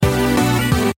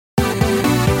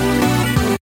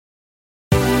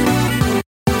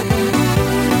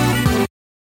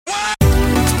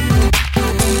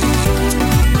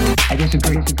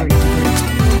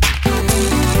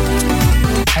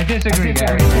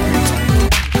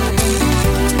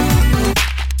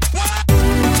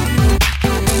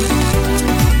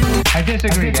I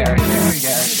disagree, Garrett.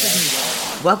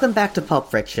 Welcome back to Pulp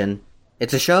Friction.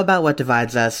 It's a show about what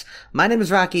divides us. My name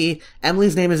is Rocky,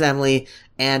 Emily's name is Emily,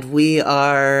 and we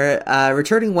are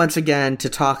returning once again to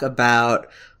talk about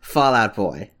Fall Out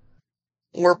Boy.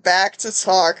 We're back to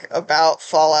talk about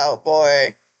Fall Out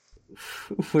Boy.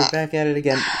 We're back at it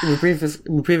again. We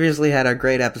previously had our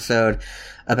great episode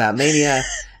about Mania,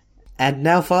 and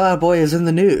now Fall Out Boy is in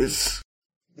the news.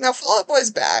 Now Fall Out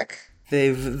Boy's back.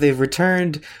 They've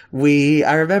returned.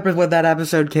 I remember when that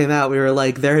episode came out, we were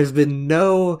like, there has been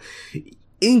no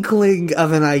inkling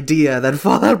of an idea that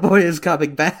Fall Out Boy is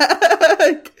coming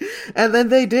back. And then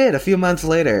they did a few months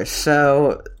later.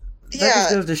 So that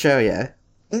just goes to show you.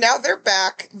 Now they're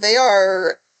back. They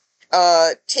are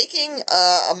taking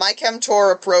a My Chem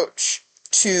Tour approach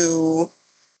to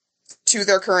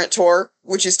their current tour,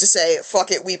 which is to say,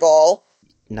 fuck it, we ball.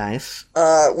 Nice.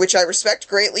 Which I respect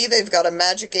greatly. They've got a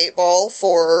Magic 8 Ball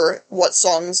for what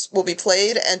songs will be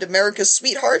played, and America's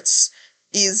Sweethearts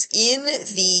is in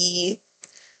the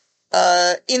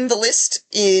list.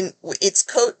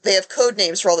 They have code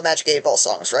names for all the Magic 8 Ball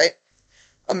songs, right?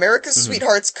 America's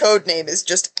Sweethearts code name is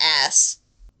just ass.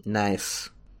 Nice.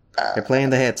 They're playing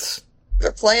the hits.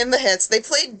 They're playing the hits. They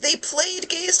played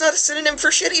Gay is Not a Synonym for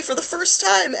Shitty for the first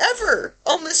time ever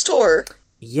on this tour.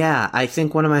 Yeah, I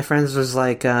think one of my friends was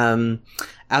like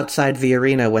outside the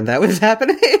arena when that was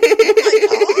happening.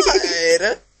 Oh my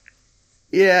god.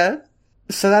 Yeah.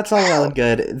 So that's all well and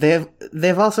good.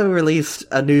 They've also released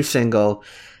a new single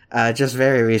just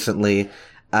very recently.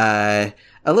 A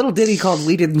little ditty called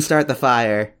We Didn't Start the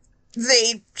Fire.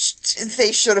 They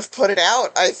should have put it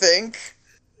out, I think.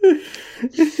 they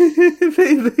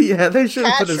should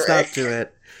have put a stop to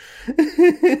it.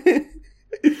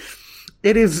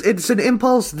 It's an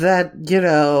impulse that,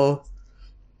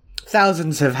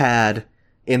 thousands have had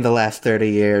in the last 30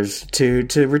 years to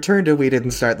return to We Didn't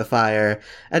Start the Fire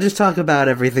and just talk about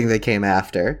everything that came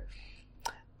after.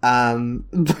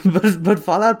 But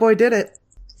Fall Out Boy did it.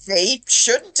 They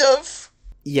shouldn't have.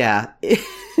 Yeah.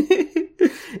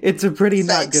 It's a pretty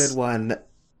not good one.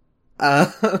 I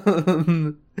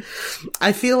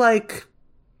feel like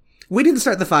We Didn't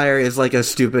Start the Fire is like a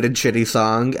stupid and shitty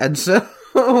song, and so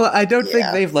I don't think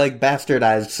they've like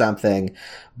bastardized something,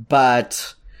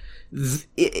 but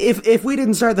if We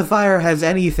Didn't Start the Fire has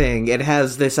anything, it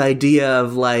has this idea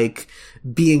of like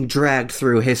being dragged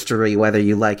through history, whether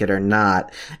you like it or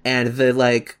not, and the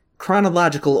like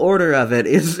chronological order of it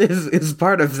is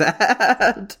part of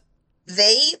that.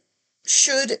 They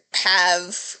should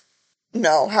have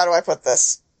how do I put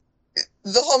this?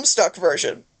 The Homestuck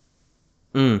version.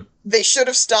 They should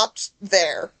have stopped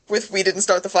there with We Didn't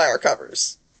Start the Fire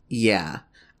covers. Yeah.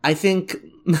 I think,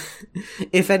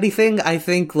 if anything,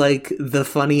 like, the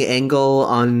funny angle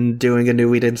on doing a new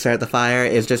We Didn't Start the Fire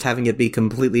is just having it be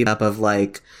completely up of,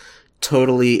 like,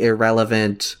 totally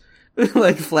irrelevant,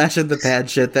 like, flash in the pan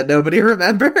shit that nobody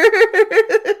remembers.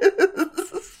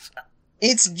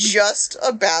 It's just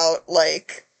about,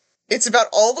 like, it's about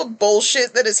all the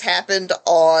bullshit that has happened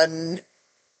on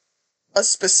a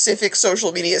specific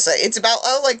social media site. It's about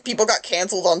how, like, people got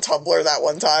canceled on Tumblr that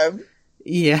one time.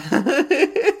 Yeah.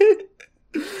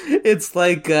 It's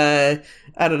like, I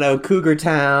don't know, Cougar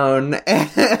Town and,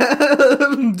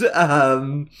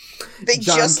 they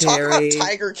John just Kerry. talk about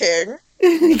Tiger King.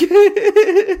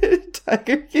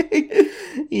 Tiger King.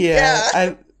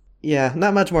 Yeah,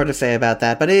 not much more to say about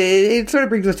that, but it sort of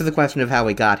brings us to the question of how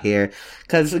we got here.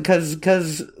 Cause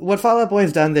what Fall Out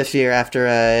Boy's done this year after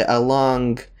a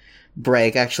long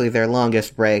break, actually their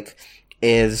longest break,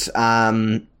 is,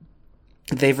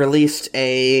 they've released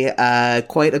a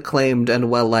quite acclaimed and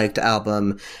well-liked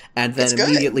album, and then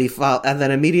immediately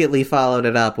followed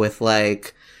it up with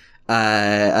like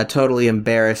a totally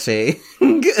embarrassing,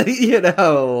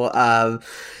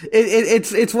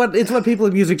 it's what people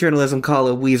in music journalism call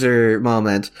a Weezer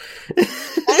moment.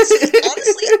 Honestly,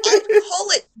 I'd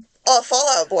call it a Fall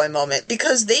Out Boy moment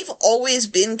because they've always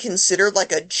been considered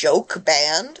like a joke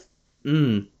band.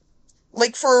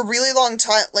 Like, for a really long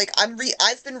time, like,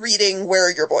 I've been reading Where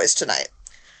Are Your Boys Tonight?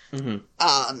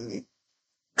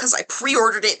 Because I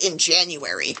pre-ordered it in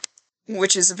January,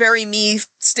 which is a very me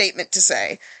statement to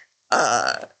say.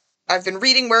 I've been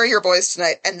reading Where Are Your Boys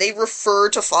Tonight, and they refer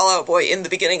to Fall Out Boy in the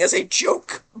beginning as a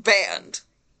joke band.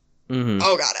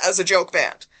 Oh god, as a joke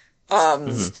band.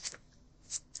 And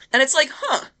it's like,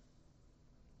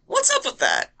 what's up with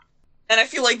that? And I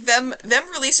feel like them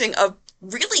releasing a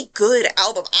really good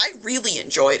album. I really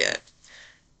enjoyed it.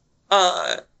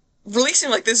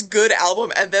 Releasing like this good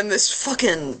album and then this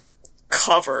fucking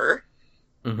cover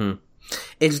Mm-hmm.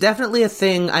 It's definitely a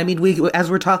thing. I mean, as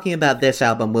we're talking about this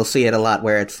album, we'll see it a lot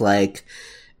where it's like,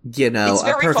 you know, it's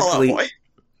very Fall Out Boy.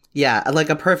 Yeah, like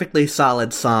a perfectly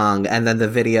solid song, and then the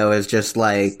video is just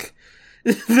like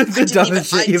the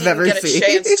dumbest shit you've ever seen. I didn't get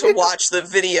a chance to watch the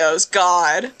videos.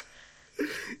 God.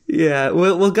 Yeah,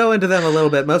 we'll go into them a little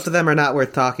bit. Most of them are not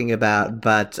worth talking about,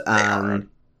 but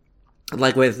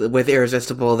like with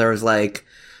Irresistible, there was like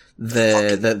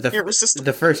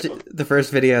the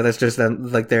first video that's just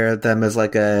them, like them as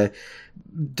like a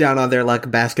down on their luck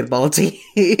basketball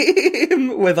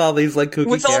team with all these like kooky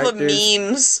with characters. All the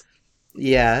memes.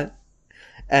 Yeah.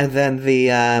 And then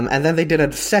they did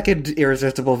a second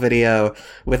Irresistible video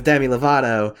with Demi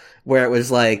Lovato where it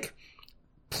was like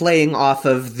playing off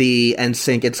of the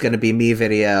NSYNC It's Gonna Be Me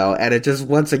video, and it just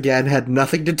once again had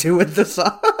nothing to do with the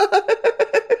song.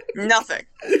 Nothing.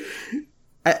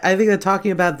 I think that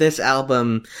talking about this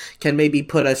album can maybe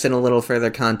put us in a little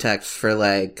further context for,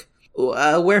 like,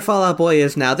 where Fall Out Boy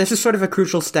is now. This is sort of a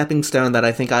crucial stepping stone that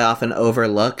I think I often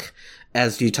overlook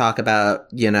as you talk about,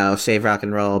 you know, Save Rock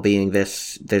and Roll being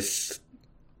this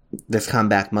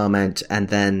comeback moment, and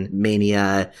then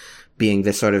Mania being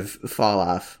this sort of fall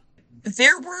off.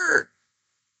 There were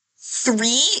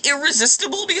 3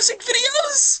 Irresistible music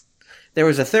videos? There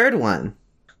was a third one.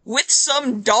 With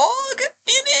some dog in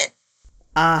it?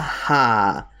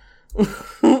 Aha.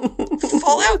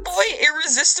 Fall Out Boy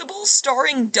Irresistible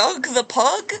starring Doug the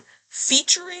Pug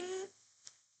featuring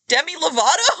Demi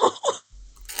Lovato?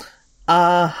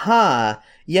 Aha.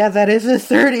 Yeah, that is a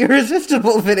third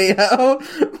Irresistible video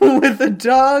with a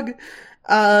dog.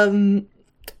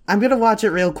 I'm gonna watch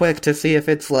it real quick to see if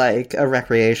it's like a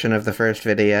recreation of the first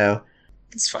video.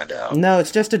 Let's find out. No,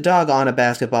 it's just a dog on a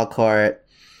basketball court,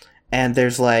 and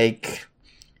there's like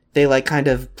they like kind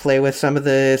of play with some of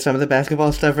the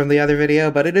basketball stuff from the other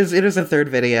video, but it is a third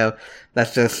video.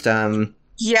 That's just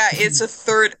yeah, it's a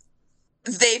third.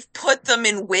 They've put them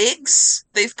in wigs.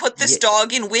 They've put this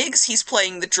dog in wigs. He's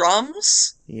playing the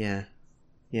drums. Yeah.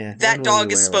 That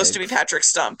dog is supposed to be Patrick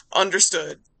Stump.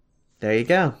 Understood. There you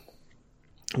go.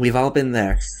 We've all been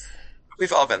there.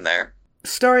 We've all been there.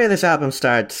 Story of this album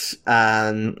starts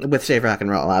with Save Rock and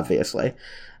Roll, obviously.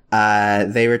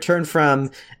 They return from,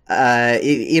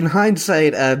 in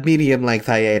hindsight, a medium-length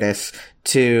hiatus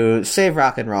to Save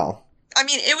Rock and Roll. I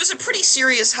mean, it was a pretty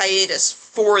serious hiatus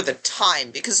for the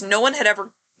time, because none of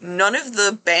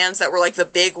the bands that were like the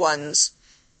big ones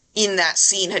in that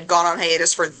scene had gone on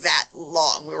hiatus for that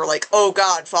long. We were like, oh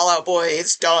god, Fall Out Boy,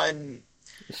 it's done.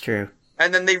 It's true.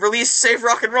 And then they released Save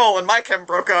Rock and Roll, and My Chem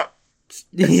broke up.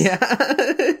 Yeah.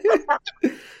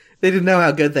 They didn't know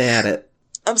how good they had it.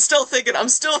 I'm still thinking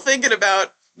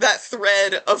about that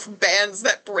thread of bands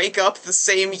that break up the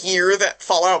same year that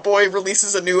Fall Out Boy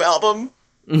releases a new album.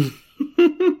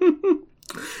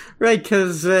 Right,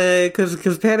 because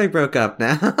Panic broke up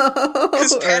now.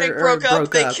 Because Panic broke up,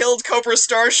 they killed Cobra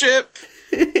Starship.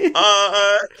 It's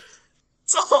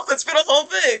been a whole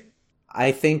thing.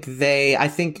 I think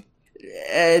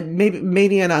maybe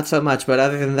Mania not so much, but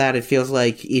other than that, it feels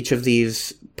like each of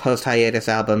these post-hiatus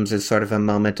albums is sort of a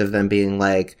moment of them being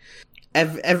like,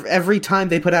 every time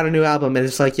they put out a new album, and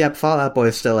it's like, yep, Fall Out Boy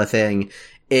is still a thing.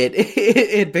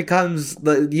 It becomes,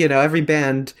 you know, every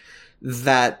band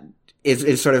that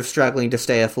is sort of struggling to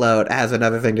stay afloat has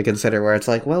another thing to consider where it's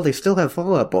like, well, they still have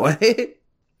Fall Out Boy.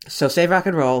 So Save Rock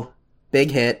and Roll,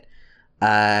 big hit,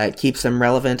 keeps them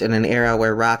relevant in an era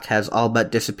where rock has all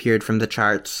but disappeared from the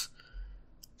charts.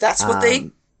 That's what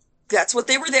they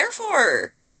were there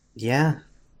for. Yeah.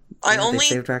 They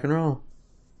saved rock and roll.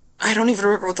 I don't even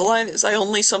remember what the line is. I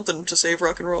only something to save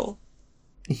rock and roll.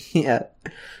 Yeah.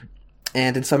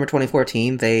 And in summer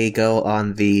 2014, they go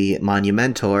on the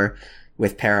Monument Tour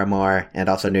with Paramore and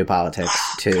also New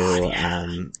Politics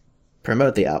to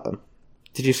promote the album.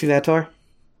 Did you see that tour?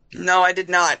 No, I did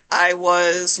not. I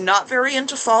was not very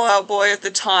into Fall Out Boy at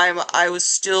the time. I was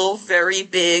still very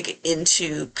big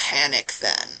into Panic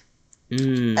then.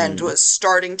 And was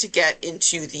starting to get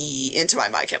into my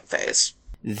My Chem phase.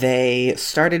 They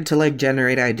started to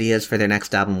generate ideas for their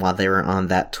next album while they were on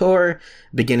that tour,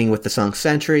 beginning with the song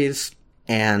Centuries.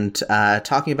 And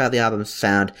talking about the album's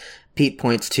sound, Pete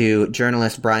points to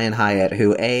journalist Brian Hyatt,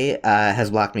 who A,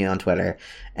 has blocked me on Twitter,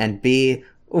 and B,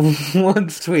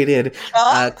 once tweeted,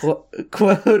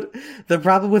 quote, "The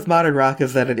problem with modern rock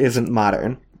is that it isn't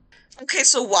modern." Okay,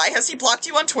 so why has he blocked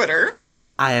you on Twitter?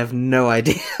 I have no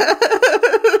idea.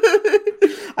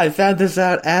 I found this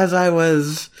out as I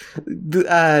was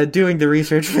doing the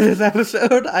research for this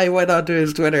episode. I went onto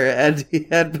his Twitter and he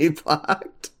had me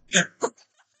blocked.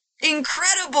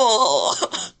 Incredible!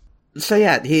 So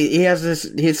yeah, he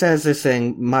says this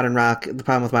thing, modern rock, the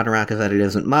problem with modern rock is that it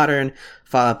isn't modern.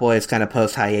 Fall Out Boy's kind of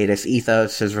post-hiatus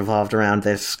ethos has revolved around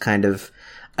this kind of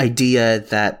idea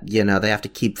that, you know, they have to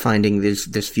keep finding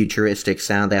this futuristic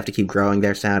sound, they have to keep growing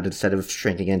their sound instead of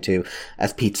shrinking into,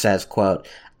 as Pete says, quote,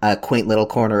 a quaint little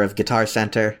corner of Guitar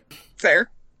Center.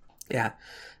 Fair. Yeah.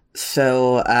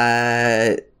 So,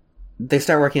 they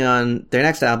start working on their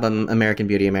next album, American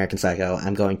Beauty, American Psycho.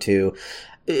 I'm going to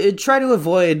try to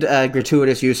avoid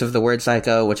gratuitous use of the word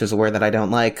psycho, which is a word that I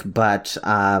don't like, but,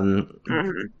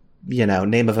 you know,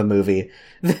 name of a movie.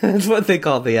 That's what they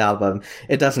call the album.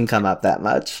 It doesn't come up that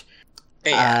much.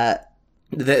 Yeah.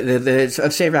 The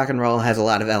Save Rock and Roll has a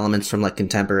lot of elements from like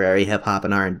contemporary hip hop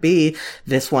and R&B.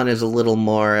 This one is a little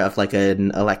more of like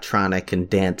an electronic and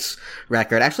dance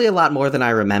record. Actually, a lot more than I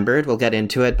remembered. We'll get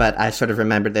into it, but I sort of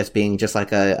remembered this being just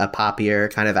like a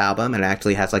poppier kind of album, and it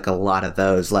actually has like a lot of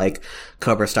those like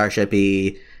Cobra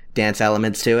Starship-y dance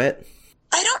elements to it.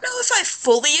 I don't know if I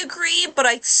fully agree, but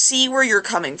I see where you're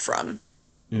coming from.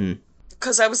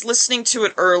 Because I was listening to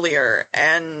it earlier,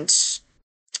 and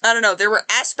I don't know, there were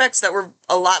aspects that were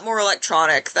a lot more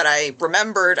electronic that I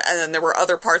remembered, and then there were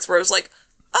other parts where I was like,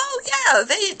 oh yeah,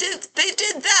 they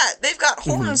did that. They've got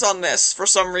horns on this for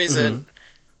some reason.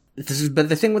 But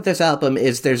the thing with this album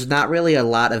is there's not really a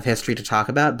lot of history to talk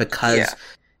about because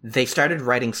they started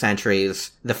writing Centuries,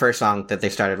 the first song that they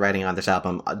started writing on this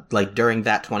album, like during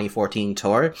that 2014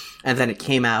 tour, and then it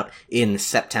came out in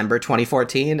September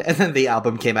 2014, and then the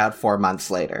album came out 4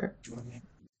 months later.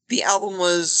 The album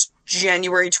was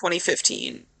January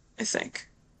 2015, I think.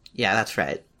 Yeah, that's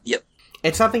right. Yep.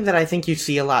 It's something that I think you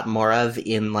see a lot more of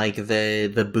in, like,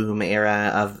 the boom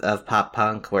era of pop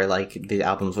punk, where, like, the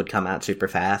albums would come out super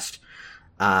fast.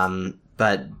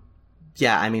 But,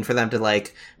 yeah, I mean, for them to,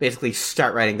 like, basically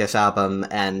start writing this album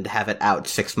and have it out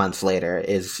 6 months later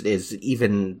is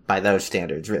even by those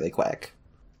standards, really quick.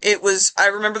 I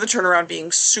remember the turnaround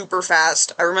being super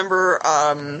fast. I remember,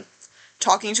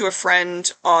 talking to a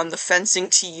friend on the fencing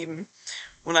team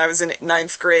when I was in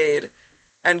 9th grade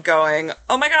and going,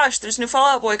 oh my gosh, there's new Fall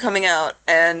Out Boy coming out,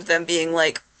 and them being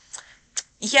like,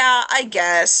 yeah, I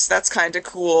guess, that's kinda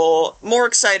cool. More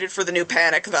excited for the new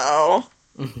Panic, though.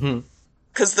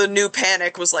 Because the new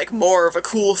Panic was, like, more of a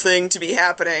cool thing to be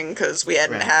happening, because we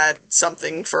hadn't had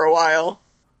something for a while.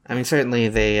 I mean, certainly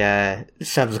the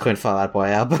subsequent Fall Out Boy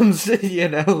albums, you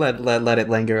know, let it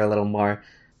linger a little more.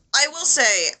 I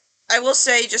will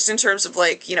say, just in terms of,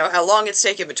 like, you know, how long it's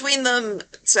taken between them,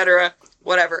 etc.,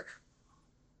 whatever.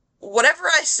 Whatever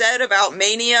I said about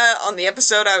Mania on the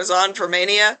episode I was on for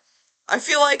Mania, I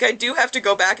feel like I do have to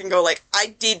go back and go, like,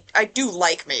 I do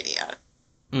like Mania.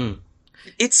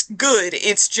 It's good,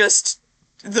 it's just,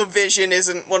 the vision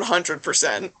isn't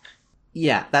 100%.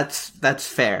 Yeah, that's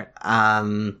fair.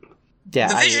 The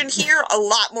vision here, a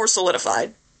lot more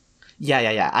solidified.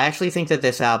 Yeah. I actually think that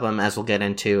this album, as we'll get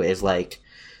into, is, like,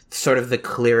 sort of the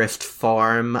clearest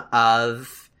form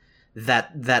of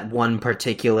that one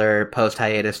particular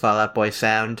post-hiatus Fall Out Boy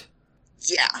sound.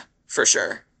 Yeah, for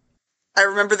sure. I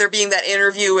remember there being that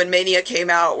interview when Mania came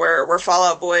out where Fall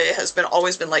Out Boy has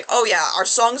always been like, oh yeah, our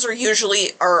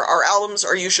albums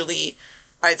are usually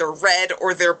either red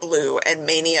or they're blue, and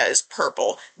Mania is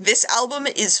purple. This album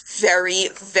is very,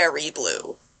 very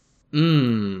blue.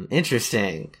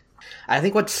 Interesting. I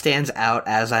think what stands out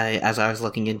as I was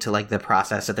looking into, like, the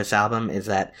process of this album is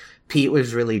that Pete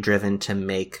was really driven to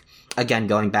make, again,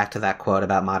 going back to that quote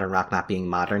about modern rock not being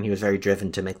modern, he was very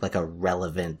driven to make, like, a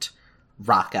relevant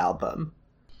rock album.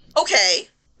 Okay.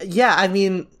 Yeah, I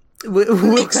mean,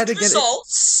 we'll kind of get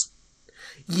results.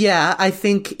 Yeah, I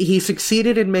think he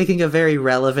succeeded in making a very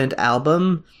relevant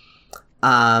album.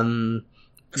 For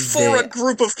a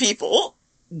group of people.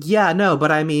 Yeah, no,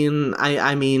 but I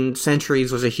mean,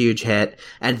 Centuries was a huge hit,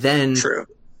 and then True.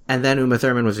 And then Uma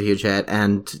Thurman was a huge hit,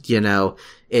 and, you know,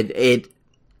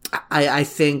 I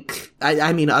think,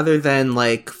 other than,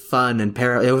 like, Fun and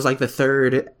it was, like, the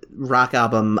third rock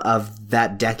album of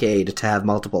that decade to have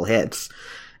multiple hits.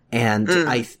 And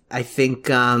I think,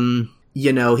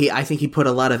 you know, I think he put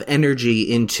a lot of energy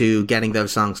into getting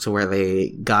those songs to where they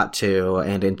got to,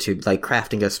 and into, like,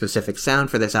 crafting a specific sound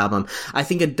for this album. I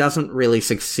think it doesn't really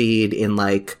succeed in,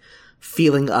 like,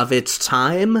 feeling of its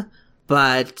time,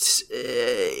 but,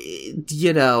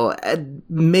 you know,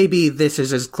 maybe this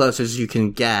is as close as you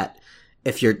can get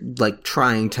if you're, like,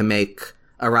 trying to make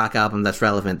a rock album that's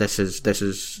relevant. This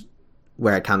is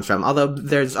where it comes from. Although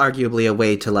there's arguably a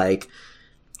way to, like,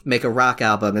 make a rock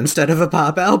album instead of a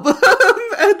pop album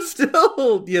and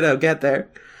still, you know, get there.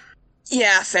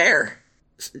 Yeah, fair.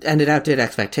 and it outdid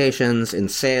expectations in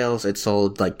sales. It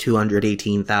sold like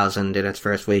 218,000 in its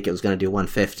first week. It was going to do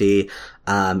 150.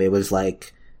 It was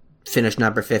like finished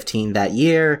number 15 that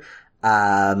year.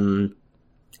 And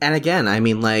again, I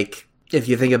mean, like, if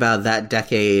you think about that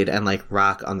decade and like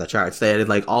rock on the charts, they had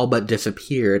like all but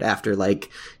disappeared after like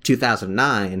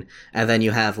 2009. And then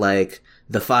you have like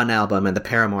the Fun album and the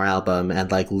Paramore album and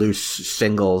like loose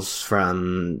singles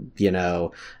from, you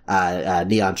know,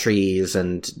 Neon Trees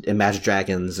and Imagine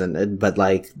Dragons but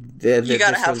like... You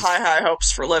gotta have high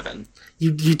hopes for living.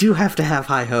 You do have to have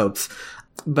high hopes.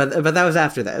 But that was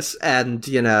after this. And,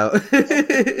 you know...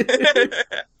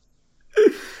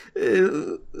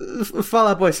 Fall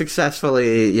Out Boy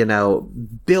successfully, you know,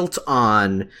 built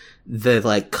on the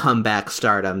like comeback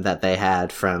stardom that they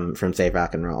had from Save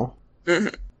Rock and Roll.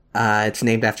 Mm-hmm. It's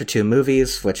named after 2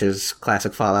 movies, which is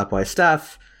classic Fall Out Boy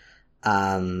stuff.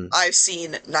 I've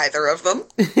seen neither of them.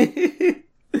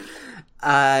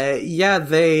 Yeah,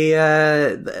 they.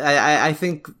 I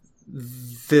think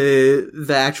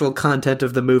the actual content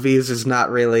of the movies is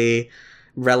not really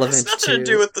relevant. It's nothing to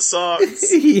do with the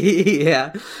songs.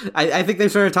 Yeah. I think they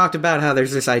sort of talked about how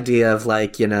there's this idea of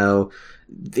like, you know,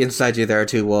 inside you there are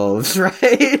 2 wolves, right?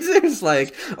 It's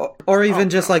like, or even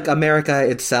just like America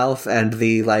itself and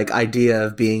the like idea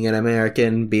of being an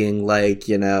American being like,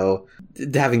 you know,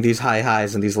 having these high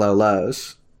highs and these low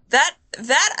lows. That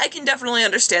I can definitely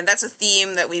understand. That's a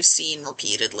theme that we've seen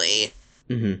repeatedly.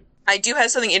 Mm-hmm. I do have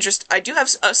something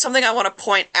something I want to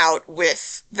point out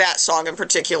with that song in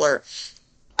particular.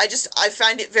 I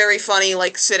find it very funny,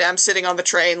 like, I'm sitting on the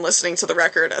train listening to the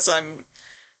record as I'm,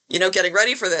 you know, getting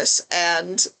ready for this,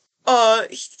 and,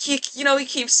 he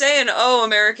keeps saying, oh,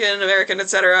 American,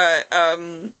 etc.,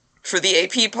 for the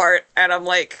AP part, and I'm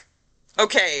like,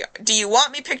 okay, do you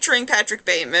want me picturing Patrick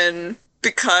Bateman?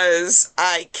 Because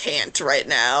I can't right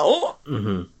now.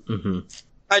 Mm-hmm, mm-hmm.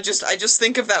 I just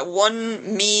think of that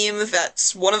one meme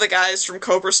that one of the guys from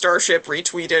Cobra Starship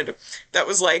retweeted that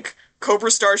was like,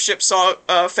 Cobra Starship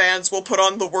fans will put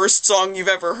on the worst song you've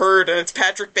ever heard, and it's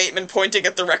Patrick Bateman pointing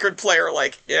at the record player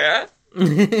like, yeah?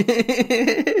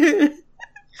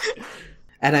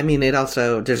 And I mean, it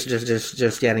also,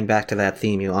 just getting back to that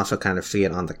theme, you also kind of see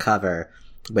it on the cover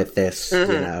with this, you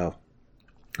know,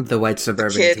 the white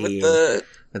suburban teen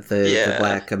with the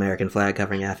black American flag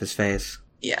covering half his face.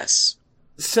 Yes.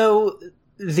 So,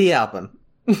 the album.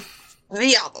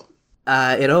 The album.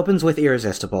 It opens with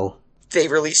Irresistible. They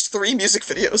released 3 music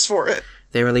videos for it.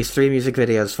 They released 3 music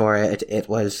videos for it. It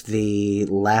was the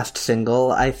last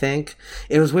single, I think.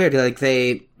 It was weird, like,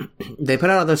 they put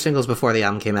out all those singles before the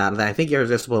album came out, and then I think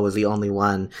Irresistible was the only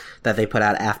one that they put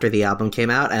out after the album came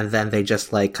out, and then they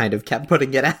just, like, kind of kept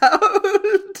putting it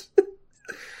out.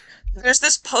 There's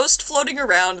this post floating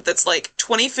around that's like,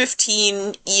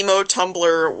 2015 emo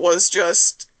Tumblr was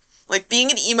just... Like,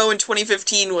 being an emo in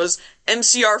 2015 was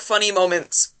MCR funny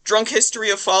moments, drunk history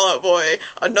of Fall Out Boy,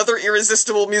 another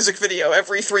Irresistible music video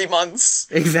every 3 months.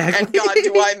 Exactly. And God,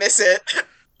 do I miss it.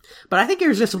 But I think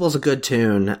Irresistible is a good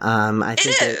tune. I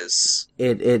think it is.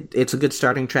 It's a good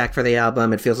starting track for the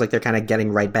album. It feels like they're kind of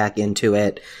getting right back into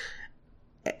it.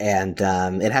 And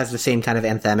it has the same kind of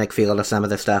anthemic feel to some of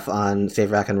the stuff on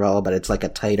Save Rock and Roll, but it's like a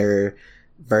tighter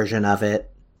version of it.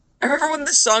 I remember when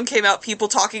this song came out, people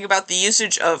talking about the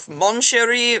usage of Mon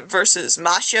Chéri versus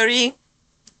Ma Chéri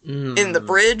in the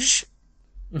bridge.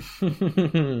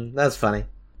 That's funny.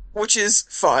 Which is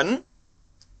fun.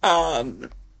 The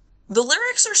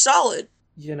lyrics are solid.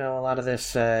 You know, a lot of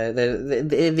this,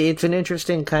 it's an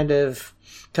interesting kind of...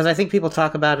 Because I think people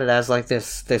talk about it as, like,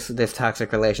 this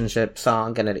toxic relationship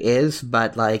song, and it is,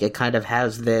 but, like, it kind of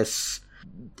has this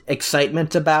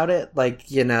excitement about it.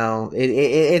 Like, you know,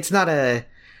 it's not a...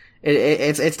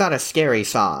 It's not a scary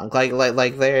song. Like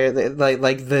the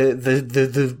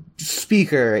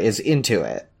speaker is into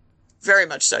it. Very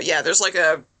much so. Yeah, there's like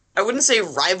I wouldn't say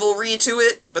rivalry to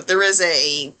it, but there is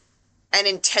an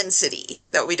intensity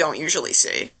that we don't usually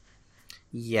see.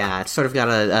 Yeah, it's sort of got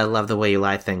a I love the way you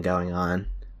lie thing going on.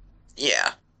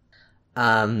 Yeah.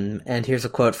 And here's a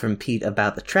quote from Pete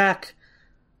about the track.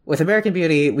 With American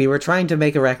Beauty, we were trying to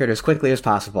make a record as quickly as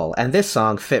possible, and this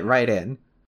song fit right in.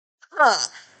 Huh.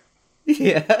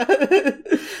 Yeah.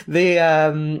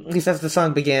 He says the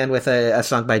song began with a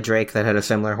song by Drake that had a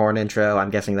similar horn intro.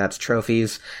 I'm guessing that's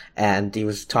Trophies. And he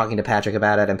was talking to Patrick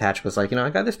about it, and Patrick was like, you know,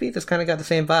 I got this beat that's kind of got the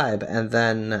same vibe. And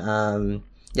then,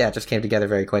 it just came together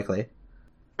very quickly.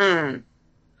 Mm.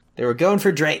 They were going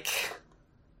for Drake.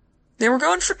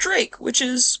 Which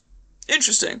is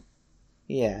interesting.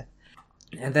 Yeah.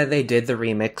 And then they did the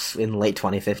remix in late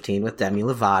 2015 with Demi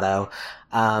Lovato.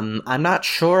 I'm not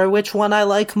sure which one I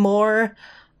like more.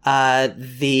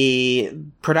 The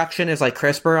production is like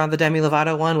crisper on the Demi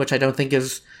Lovato one, which I don't think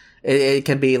is, it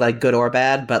can be like good or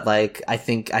bad, but like I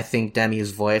think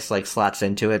Demi's voice like slots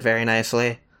into it very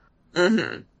nicely.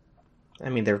 Mm-hmm. I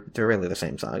mean, they're really the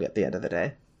same song at the end of the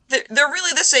day. They're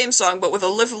really the same song, but with a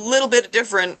little bit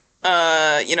different,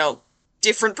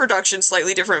 different production,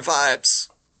 slightly different vibes.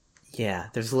 Yeah,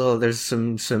 there's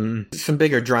some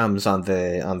bigger drums on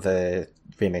the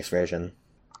remix version.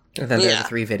 And then there are the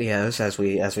 3 videos, as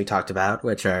we talked about,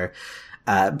 which are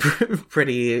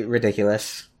pretty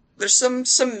ridiculous. There's some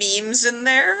memes in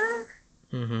there.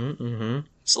 Mm-hmm.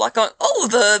 So like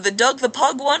the Doug the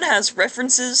Pug one has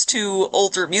references to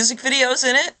older music videos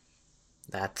in it.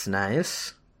 That's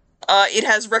nice. It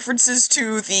has references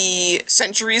to the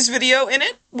Centuries video in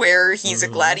it, where he's a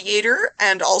gladiator,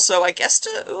 and also, I guess,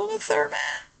 to Uma Thurman.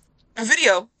 A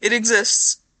video. It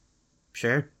exists.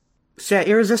 Sure. So yeah,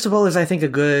 Irresistible is, I think, a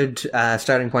good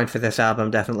starting point for this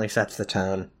album. Definitely sets the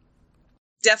tone.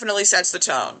 Definitely sets the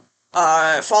tone.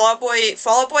 Fall Out Boy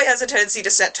has a tendency to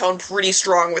set tone pretty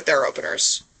strong with their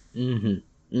openers. And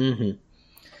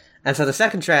so the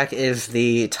second track is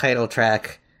the title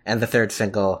track and the third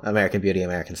single, American Beauty,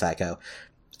 American Psycho.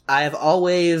 I have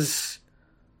always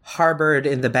harbored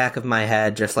in the back of my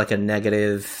head just like a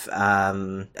negative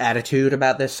attitude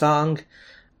about this song,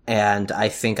 and I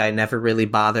think I never really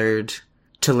bothered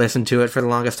to listen to it for the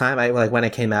longest time. When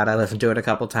it came out, I listened to it a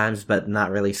couple times, but not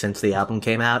really since the album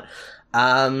came out.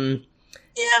 Yeah.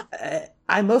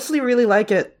 I mostly really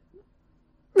like it.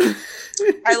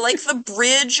 I like the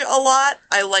bridge a lot.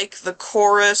 I like the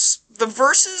chorus. The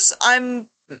verses, I'm,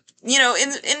 in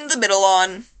the middle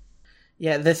on.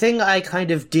 Yeah, the thing I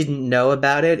kind of didn't know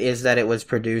about it is that it was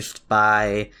produced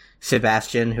by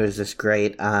Sebastian, who is this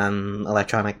great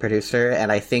electronic producer,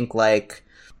 and I think, like,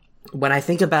 when I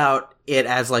think about it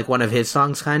as, like, one of his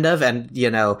songs, kind of, and,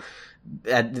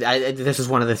 this is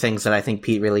one of the things that I think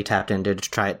Pete really tapped into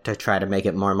to try to make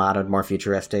it more modern, more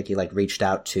futuristic. He, like, reached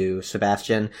out to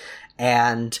Sebastian,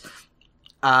 and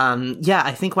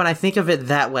I think when I think of it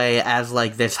that way, as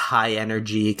like this high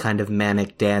energy kind of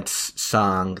manic dance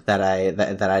song that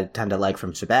I tend to like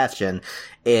from Sebastian,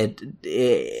 it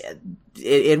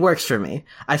works for me.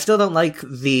 I still don't like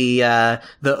the like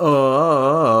that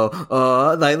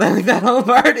whole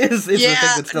part is the thing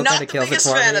that still kind of kills it for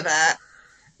me. Not the biggest fan of that.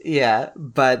 Yeah,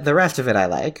 but the rest of it I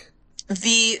like.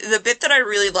 The bit that I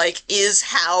really like is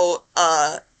how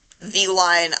the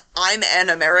line "I'm an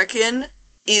American"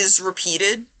 is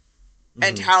repeated,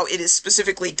 and how it is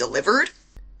specifically delivered,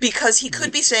 because he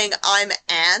could be saying I'm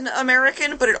an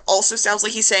American, but it also sounds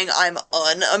like he's saying I'm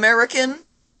un-American.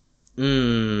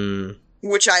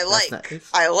 Which I like. Nice.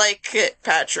 I like it,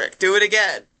 Patrick. Do it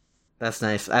again. That's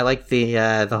nice. I like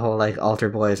the whole, like,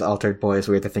 altered boys,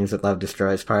 we're the things that love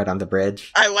destroys part on the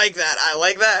bridge. I like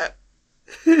that.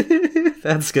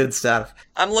 That's good stuff.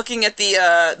 I'm looking at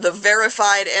the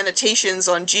verified annotations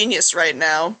on Genius right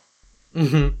now.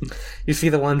 You see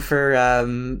the one for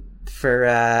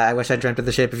I Wish I Dreamt of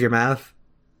the Shape of Your Mouth?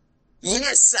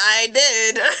 Yes, I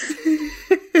did.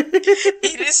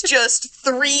 It is just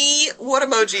 3. What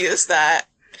emoji is that?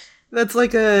 That's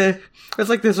like this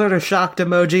sort of shocked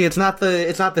emoji. It's not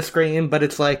the scream, but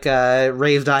it's like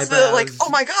raised eyebrows. The, like, oh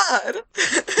my god.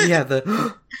 Yeah,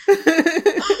 the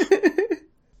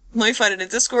Let me find it in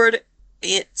Discord.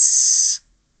 I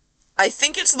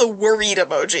think it's the worried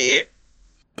emoji.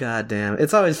 God damn.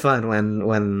 It's always fun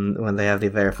when they have the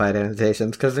verified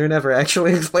annotations, because they're never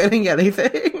actually explaining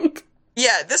anything.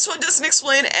 Yeah, this one doesn't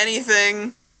explain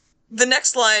anything. The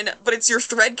next line, but it's your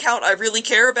thread count I really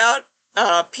care about.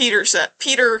 Peter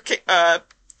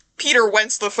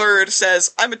Wentz III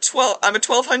says, I'm a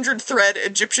 1200 thread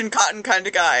Egyptian cotton kind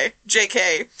of guy.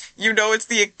 JK, it's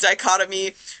the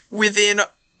dichotomy within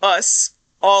us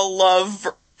all love.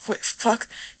 It's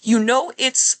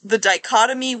the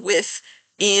dichotomy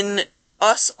within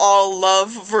us all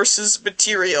love versus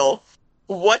material.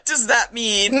 What does that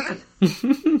mean?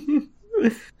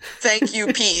 Thank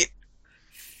you, Pete.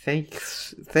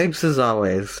 Thanks as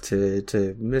always to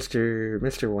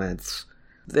Mr. Wentz.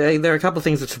 There are a couple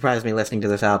things that surprised me listening to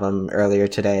this album earlier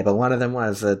today, but one of them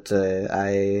was that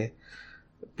I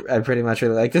pretty much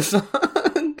really like this song.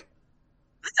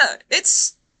 Yeah,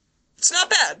 it's not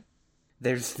bad.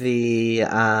 There's the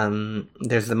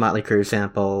Motley Crue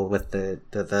sample with the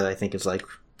I think is like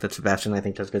that Sebastian I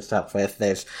think does good stuff with.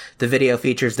 There's the video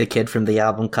features the kid from the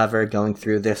album cover going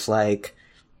through this like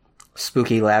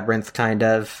spooky labyrinth kind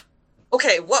of.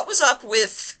 Okay, what was up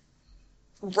with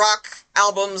rock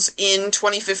albums in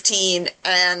 2015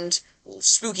 and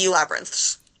spooky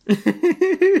labyrinths? Because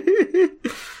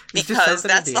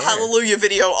that's the Hallelujah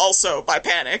video also by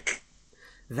Panic.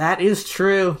 That is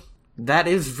true. That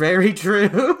is very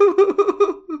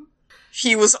true.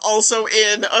 He was also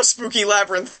in A Spooky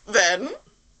Labyrinth then.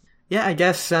 Yeah, I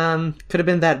guess, could have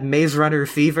been that Maze Runner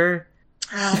fever.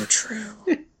 Oh, true.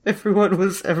 Everyone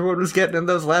was getting in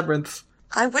those labyrinths.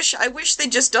 I wish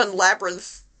they'd just done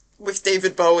Labyrinth with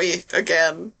David Bowie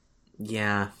again.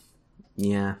 Yeah.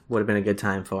 Yeah, would have been a good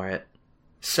time for it.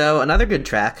 So, another good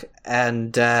track,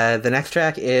 and, the next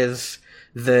track is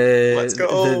Let's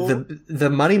go. the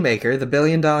moneymaker, the $1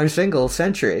 billion single,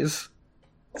 Centuries.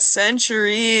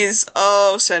 Centuries.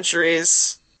 Oh,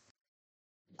 Centuries.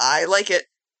 I like it.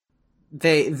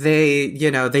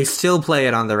 They still play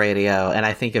it on the radio, and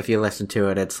I think if you listen to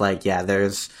it, it's like, yeah,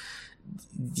 there's,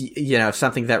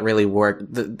 something that really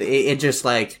worked. It just,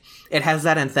 like, it has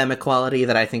that anthemic quality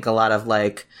that I think a lot of,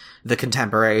 like, the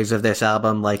contemporaries of this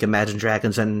album, like Imagine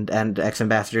Dragons and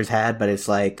Ex-Ambassadors had, but it's,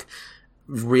 like,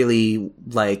 really,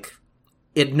 like,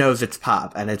 it knows its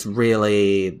pop, and it's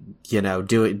really,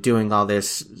 doing all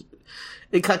this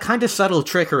kind of subtle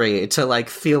trickery to, like,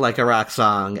 feel like a rock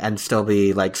song and still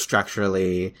be, like,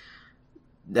 structurally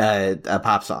a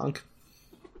pop song.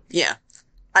 Yeah.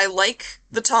 I like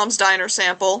the Tom's Diner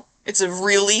sample. It's a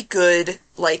really good,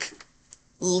 like,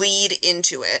 lead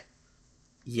into it.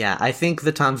 Yeah, I think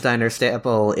the Tom's Diner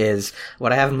sample is,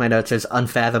 what I have in my notes is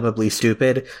unfathomably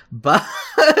stupid, but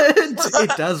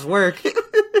it does work.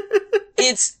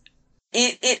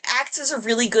 It acts as a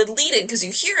really good lead-in, because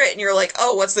you hear it and you're like,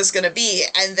 oh, what's this gonna be?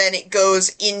 And then it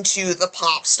goes into the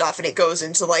pop stuff, and it goes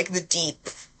into, like, the deep,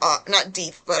 not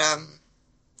deep, but,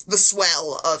 the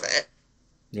swell of it.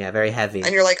 Yeah, very heavy.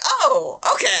 And you're like, oh,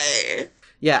 okay.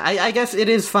 Yeah, I guess it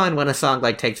is fun when a song,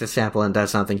 like, takes a sample and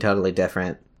does something totally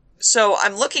different. So,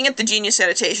 I'm looking at the Genius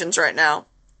annotations right now.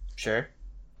 Sure.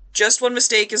 Just one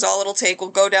mistake is all it'll take. Will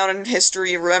go down in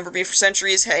history. Remember me for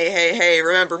centuries. Hey, hey, hey.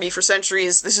 Remember me for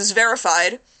centuries. This is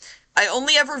verified. I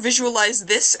only ever visualize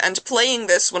this and playing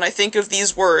this when I think of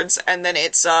these words, and then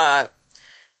it's, the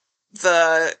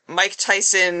Mike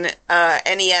Tyson,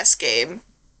 NES game.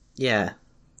 Yeah.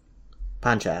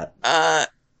 Punch-Out.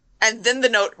 And then the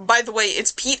note, by the way,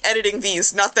 it's Pete editing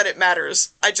these, not that it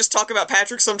matters. I just talk about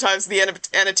Patrick sometimes in the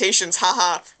annotations,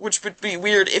 haha, which would be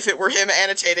weird if it were him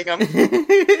annotating them.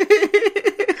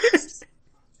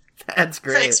 That's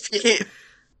great. Thanks, Pete.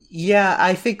 Yeah,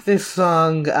 I think this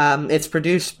song, it's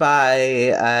produced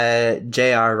by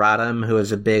J.R. Rodham, who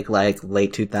is a big, like,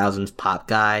 late 2000s pop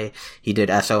guy. He did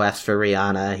SOS for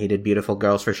Rihanna, he did Beautiful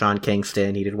Girls for Sean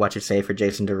Kingston, he did What You Say for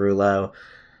Jason Derulo.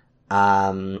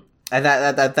 And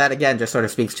that again just sort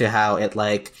of speaks to how it,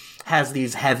 like, has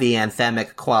these heavy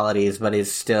anthemic qualities, but is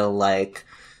still, like,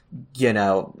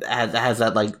 has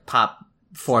that, like, pop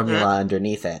formula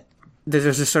underneath it.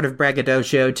 There's this sort of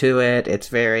braggadocio to it. It's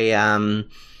very, kind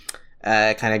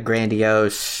of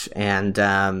grandiose and,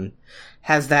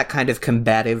 has that kind of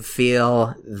combative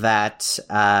feel that,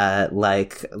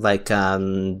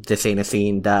 This Ain't a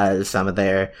Scene does. Some of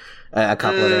their, a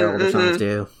couple of their older songs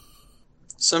do.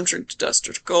 Some drink to dust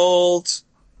or to gold.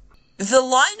 The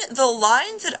line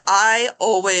that I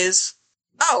always...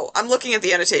 Oh, I'm looking at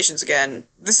the annotations again.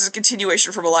 This is a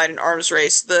continuation from a line in Arms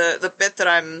Race. The bit that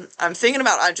I'm thinking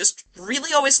about, I just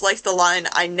really always liked the line,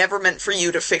 I never meant for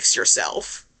you to fix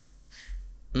yourself.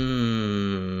 Like,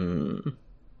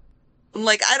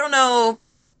 I don't know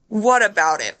what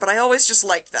about it, but I always just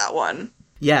liked that one.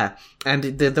 Yeah, and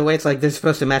the way it's like, this is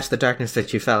supposed to match the darkness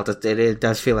that you felt, it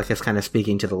does feel like it's kind of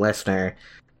speaking to the listener.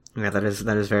 Yeah, that is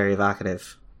very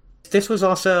evocative. This was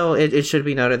also, it should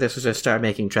be noted, this was a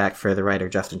star-making track for the writer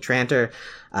Justin Tranter.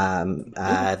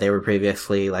 They were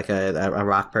previously like a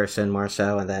rock person more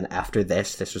so, and then after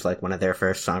this was like one of their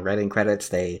first songwriting credits.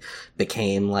 They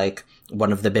became like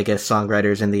one of the biggest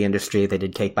songwriters in the industry. They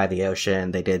did Cake by the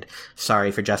Ocean, they did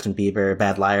Sorry for Justin Bieber,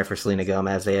 Bad Liar for Selena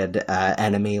Gomez, they had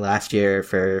Enemy last year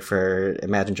for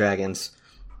Imagine Dragons.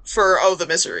 For The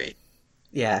Misery.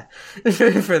 Yeah,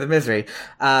 for The Misery.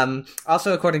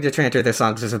 Also, according to Tranter, this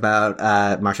song is about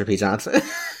Marsha P. Johnson.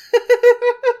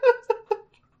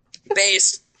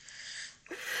 Based.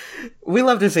 We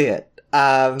love to see it.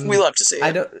 We love to see it.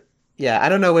 I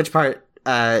don't know which part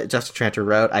Justin Tranter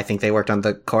wrote. I think they worked on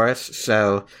the chorus,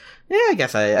 so yeah, I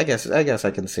guess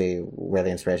I can see where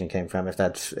the inspiration came from, if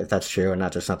that's true and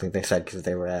not just something they said because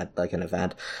they were at like an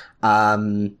event.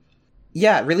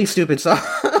 Yeah, really stupid song.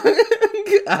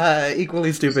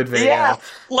 Equally stupid video. Yeah,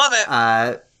 love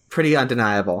it. Pretty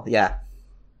undeniable, yeah.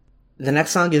 The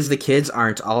next song is The Kids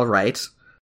Aren't Alright.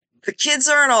 The Kids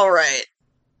Aren't Alright.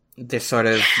 This sort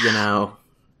of,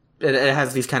 it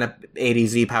has these kind of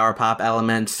 80s power pop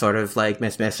elements, sort of like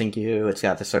Miss Missing You. It's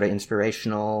got this sort of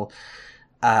inspirational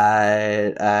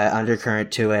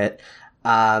undercurrent to it.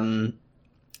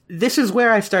 This is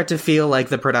where I start to feel like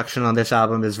the production on this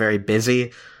album is very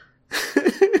busy.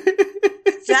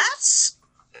 That's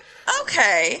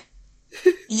okay.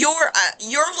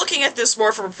 You're looking at this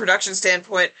more from a production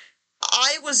standpoint.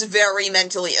 I was very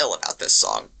mentally ill about this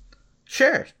song.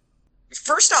 Sure.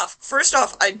 First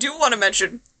off, I do want to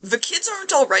mention The Kids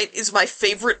Aren't Alright is my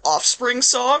favorite Offspring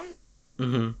song.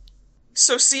 Mm-hmm.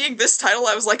 So seeing this title,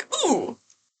 I was like, ooh,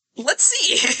 let's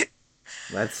see.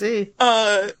 Let's see.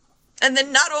 And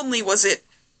then not only was it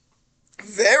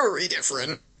very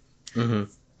different,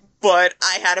 mm-hmm. but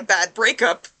I had a bad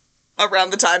breakup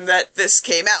around the time that this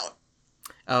came out.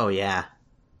 Oh, yeah.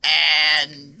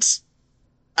 And,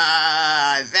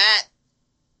 that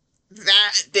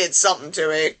did something to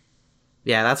me.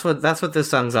 Yeah, that's what this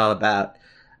song's all about.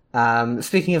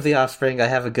 Speaking of The Offspring, I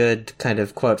have a good kind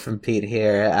of quote from Pete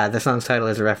here. The song's title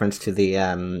is a reference to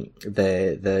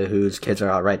the Who's Kids Are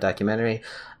Alright documentary.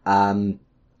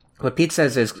 What Pete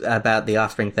says is about the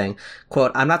Offspring thing,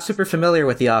 quote, "I'm not super familiar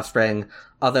with the Offspring,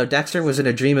 although Dexter was in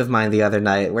a dream of mine the other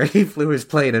night where he flew his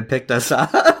plane and picked us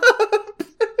up."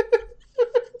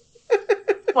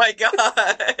 My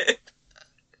God.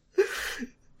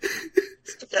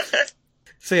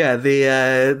 So yeah,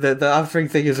 the Offspring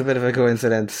thing is a bit of a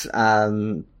coincidence,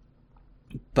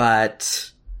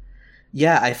 but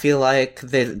yeah, I feel like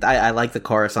I like the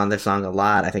chorus on this song a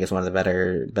lot. I think it's one of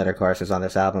the better choruses on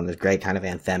this album. This great kind of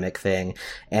anthemic thing,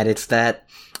 and it's that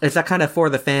kind of for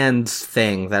the fans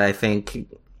thing that I think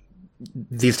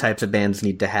these types of bands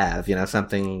need to have. You know,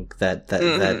 something that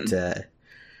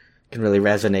can really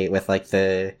resonate with like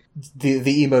the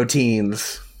emo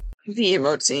teens. The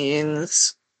emo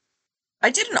teens. I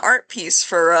did an art piece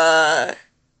for a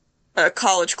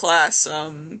college class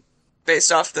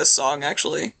based off this song,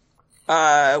 actually.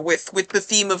 With the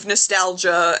theme of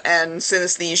nostalgia and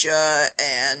synesthesia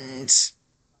and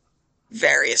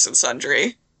various and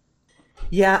sundry.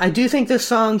 Yeah, I do think this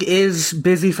song is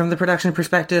busy from the production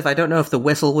perspective. I don't know if the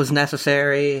whistle was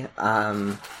necessary.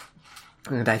 And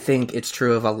I think it's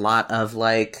true of a lot of,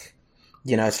 like,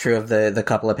 you know, it's true of the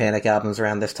couple of Panic albums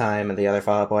around this time and the other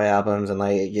Fall Out Boy albums. And,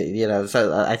 like, you know,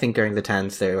 so I think during the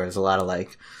 10s there was a lot of,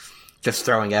 like, just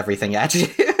throwing everything at you.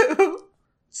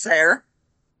 Fair.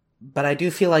 But I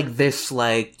do feel like this,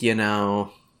 like, you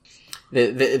know,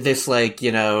 this, like,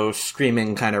 you know,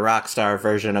 screaming kind of rock star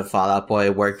version of Fall Out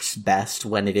Boy works best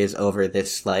when it is over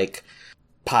this, like,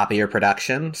 poppier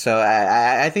production. So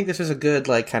I think this is a good,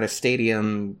 like, kind of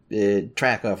stadium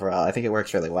track overall. I think it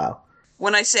works really well.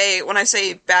 When I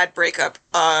say bad breakup,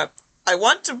 I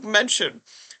want to mention,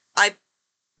 I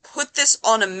put this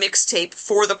on a mixtape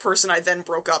for the person I then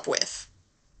broke up with.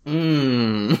 So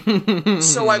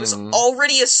I was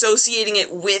already associating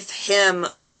it with him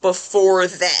before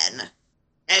then.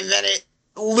 And then it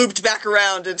looped back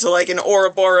around into like an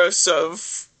Ouroboros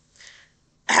of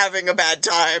having a bad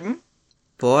time.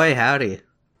 Boy, howdy.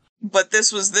 But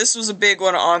this was a big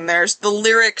one on there. The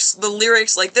lyrics,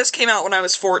 like this came out when I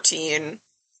was 14.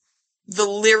 The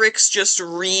lyrics just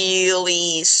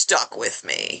really stuck with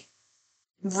me.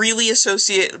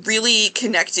 Really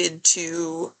connected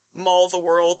to Maul the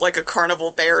World like a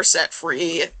carnival bear set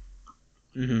free.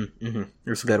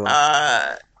 It's a good one.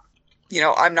 You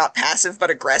know, I'm not passive but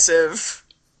aggressive.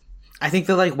 I think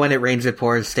the, like, when it rains it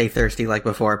pours, stay thirsty like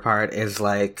before part is,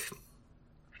 like,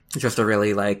 just a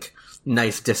really, like,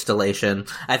 nice distillation.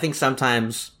 I think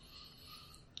sometimes,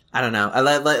 I don't know,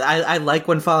 I like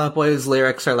when Fall Out Boy's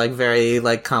lyrics are, like, very,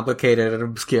 like, complicated and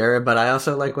obscure, but I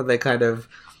also like when they kind of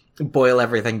boil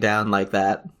everything down like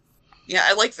that. Yeah,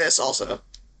 I like this also.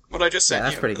 What I just said,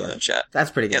 that's pretty good. Chat.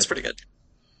 That's pretty good. Yeah, it's pretty good.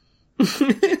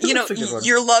 You know,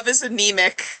 your love is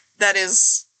anemic. That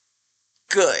is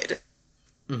good.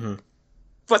 Mm-hmm.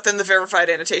 But then the verified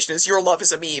annotation is your love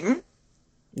is a meme.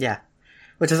 Yeah,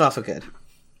 which is also good.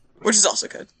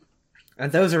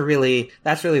 And that's really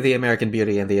the American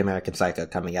Beauty and the American Psycho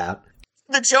coming out.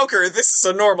 The Joker, this is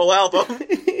a normal album.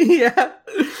 Yeah.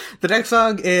 The next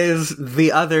song is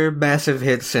the other massive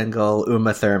hit single,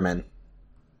 Uma Thurman.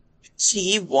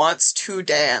 She wants to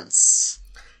dance.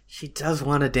 She does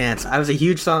want to dance. I was a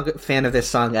huge fan of this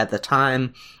song at the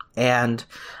time, and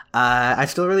I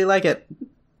still really like it.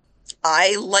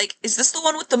 Is this the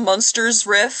one with the Munsters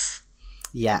riff?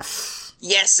 Yes.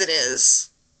 Yes, it is.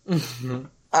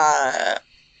 I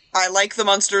like the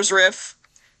Munsters riff.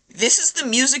 This is the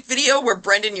music video where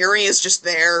Brendan Urie is just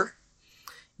there.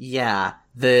 Yeah.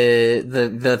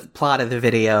 The plot of the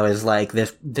video is like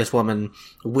this woman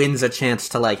wins a chance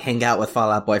to like hang out with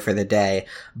Fall Out Boy for the day,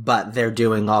 but they're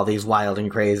doing all these wild and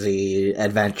crazy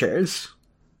adventures.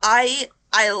 I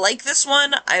like this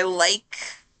one. I like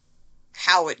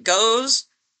how it goes.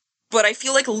 but I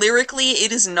feel like lyrically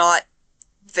it is not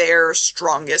their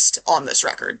strongest on this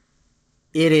record.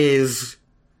 It is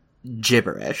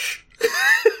gibberish.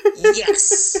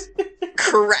 Yes.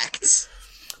 Correct.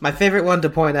 My favorite one to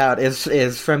point out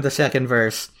is from the second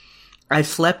verse. I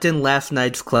slept in last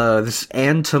night's clothes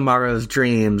and tomorrow's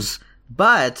dreams,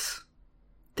 but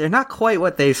they're not quite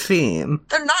what they seem.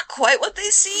 They're not quite what they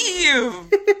seem.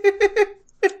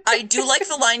 I do like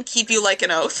the line, keep you like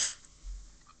an oath.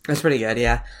 That's pretty good,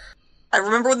 yeah. I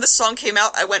remember when this song came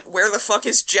out, I went, where the fuck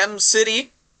is Gem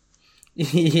City?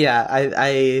 Yeah,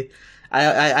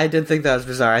 I did think that was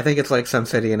bizarre. I think it's like some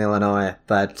city in Illinois,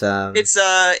 but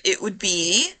it would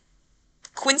be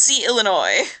Quincy,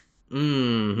 Illinois.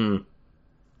 Mm-hmm.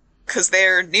 Because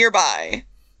they're nearby.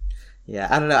 Yeah,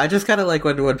 I don't know. I just kind of like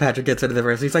when Patrick gets into the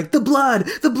verse, he's like, the blood!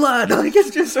 Like,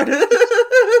 it's just sort of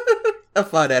a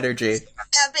fun energy.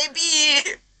 Yeah,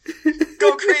 baby!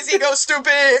 Go crazy, go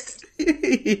stupid!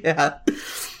 Yeah.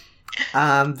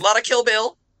 A lot of Kill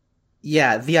Bill.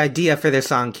 Yeah, the idea for this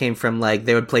song came from, like,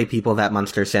 they would play people that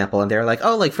Munster sample, and they were like,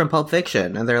 oh, like, from Pulp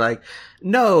Fiction. And they're like,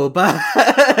 no, but...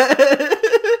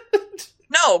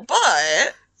 No,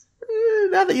 but...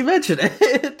 Now that you mention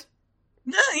it...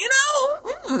 You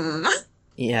know...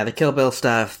 Yeah, the Kill Bill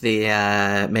stuff,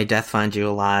 the, May Death Find You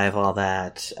Alive, all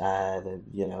that, the,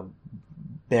 you know,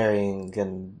 burying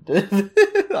and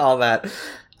all that.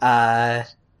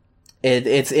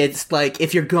 It's like,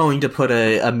 if you're going to put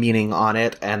a meaning on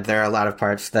it, and there are a lot of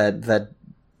parts that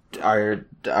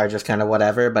are just kind of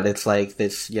whatever, but it's like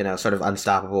this, you know, sort of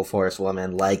unstoppable force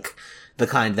woman, like the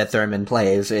kind that Thurman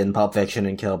plays in Pulp Fiction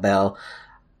and Kill Bill.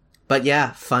 But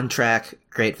yeah, fun track,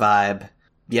 great vibe.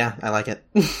 Yeah, I like it.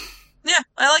 Yeah,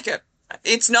 I like it.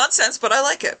 It's nonsense, but I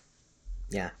like it.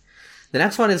 Yeah. The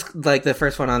next one is, like, the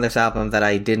first one on this album that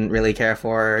I didn't really care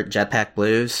for, Jetpack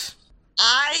Blues.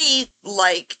 I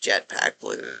like Jetpack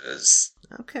Blues.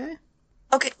 Okay.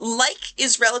 Okay, like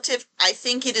is relative. I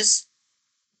think it is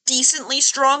decently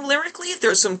strong lyrically.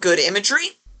 There's some good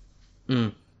imagery.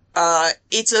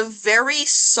 It's a very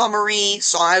summery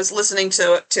song. I was listening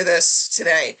to this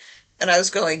today, and I was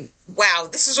going, wow,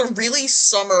 this is a really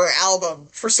summer album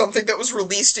for something that was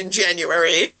released in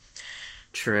January.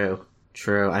 True.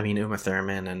 I mean, Uma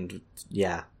Thurman, and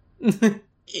yeah. Yeah.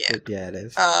 Yeah, it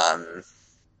is.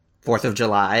 4th of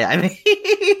July, I mean.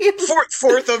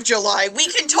 4th of July. We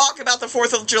can talk about the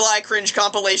 4th of July cringe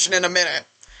compilation in a minute.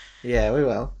 Yeah, we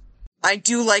will. I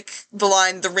do like the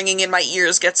line, the ringing in my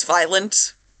ears gets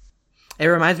violent. It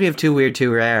reminds me of Too Weird,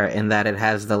 Too Rare, in that it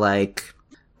has the, like,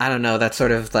 I don't know, that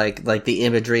sort of, like the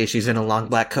imagery, she's in a long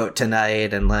black coat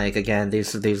tonight, and, like, again,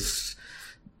 these,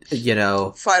 you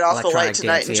know... Fight off the light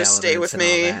tonight and just stay with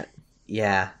me.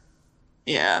 Yeah.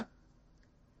 Yeah.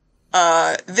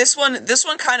 This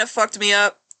one kind of fucked me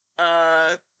up,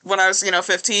 when I was,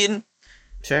 15.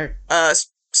 Sure.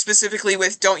 Specifically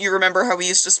with Don't You Remember How We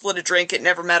Used to Split a Drink, it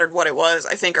never mattered what it was.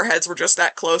 I think our heads were just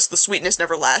that close. The sweetness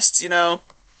never lasts, you know?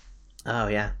 Oh,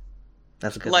 yeah.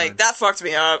 That's a good one. That fucked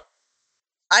me up.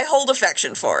 I hold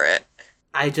affection for it.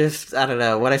 I don't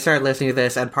know, when I started listening to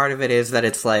this, and part of it is that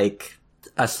it's, like,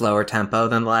 a slower tempo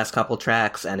than the last couple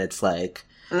tracks, and it's, like,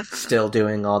 still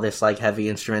doing all this, like, heavy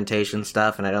instrumentation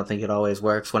stuff, and I don't think it always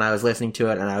works. When I was listening to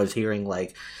it, and I was hearing,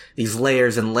 like, these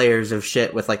layers and layers of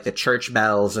shit with, like, the church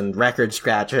bells and record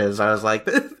scratches, I was like,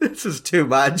 this is too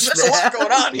much. There's a lot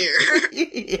going on here.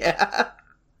 Yeah.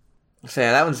 So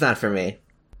yeah, that one's not for me.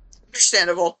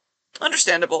 Understandable.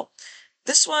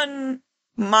 This one,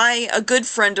 a good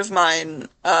friend of mine,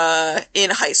 in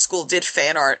high school did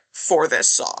fan art for this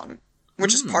song,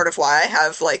 which is part of why I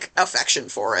have, like, affection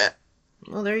for it.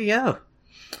 Well, there you go.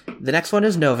 The next one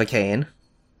is Novocaine.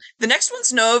 The next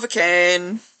one's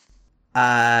Novocaine.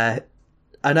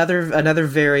 Another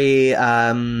very,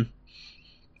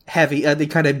 heavy, it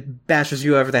kind of bashes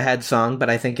you over the head song, but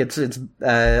I think it's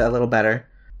a little better.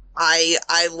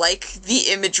 I like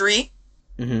the imagery.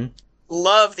 Mm-hmm.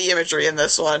 Love the imagery in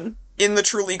this one. In the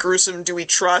truly gruesome do we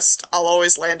trust, I'll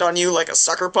always land on you like a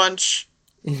sucker punch.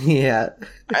 Yeah.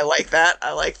 I like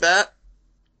that.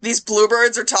 These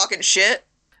bluebirds are talking shit.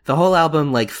 The whole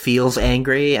album, like, feels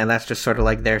angry, and that's just sort of,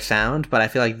 like, their sound, but I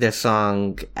feel like this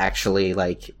song actually,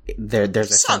 like,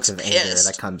 there's a sense of anger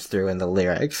that comes through in the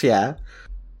lyrics, yeah.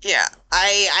 Yeah,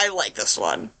 I like this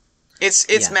one.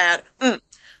 It's mad.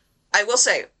 I will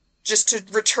say, just to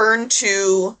return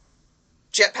to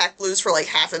Jetpack Blues for, like,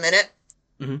 half a minute,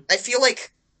 I feel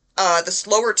like the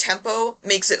slower tempo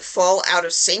makes it fall out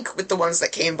of sync with the ones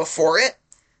that came before it.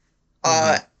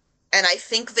 And I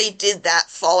think they did that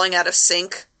falling out of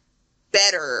sync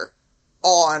better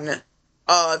on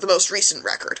the most recent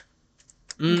record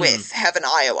with Heaven,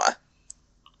 Iowa.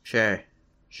 Sure.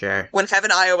 Sure. When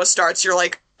Heaven, Iowa starts, you're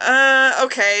like,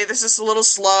 okay, this is a little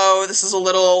slow, this is a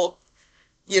little,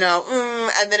 and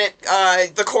then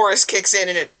the chorus kicks in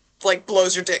and it, like,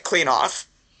 blows your dick clean off.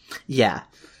 Yeah.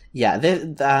 Yeah,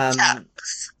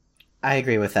 I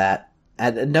agree with that.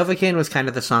 Novocaine was kind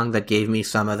of the song that gave me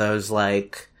some of those,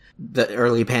 like, the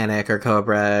early Panic or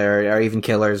Cobra or even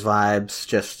Killers vibes,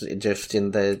 just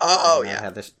in the...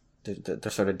 had this the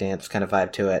sort of dance kind of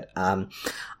vibe to it.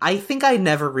 I think I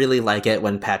never really like it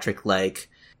when Patrick, like,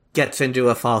 gets into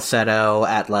a falsetto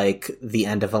at, like, the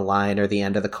end of a line or the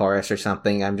end of the chorus or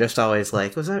something. I'm just always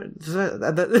like, is that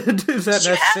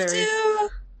necessary? Have to?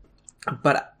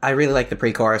 But I really like the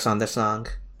pre-chorus on this song.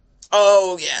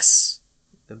 Oh, yes.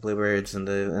 The Bluebirds and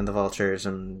the Vultures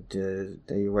and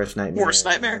the Worst Nightmare. Worst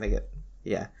Nightmare.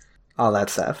 Yeah. All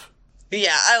that stuff.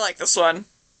 Yeah, I like this one.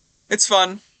 It's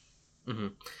fun. Mm-hmm.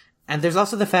 And there's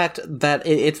also the fact that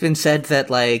it's been said that,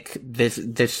 like,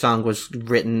 this song was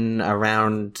written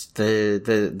around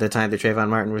the time that Trayvon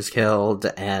Martin was killed,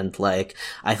 and, like,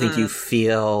 I think you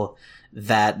feel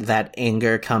that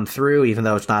anger come through, even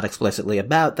though it's not explicitly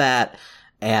about that.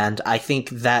 And I think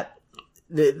that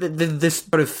this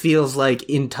sort of feels like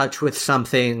in touch with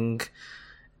something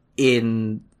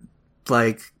in,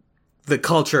 like, the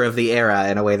culture of the era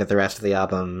in a way that the rest of the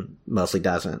album mostly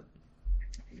doesn't.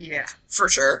 Yeah, for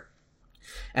sure.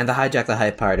 And the Hijack the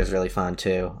Hype part is really fun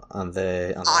too on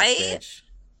the stage.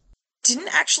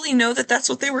 Didn't actually know that that's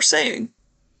what they were saying.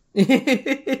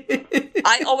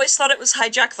 I always thought it was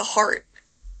Hijack the Heart.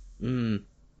 Well,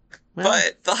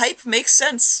 but the hype makes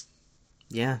sense.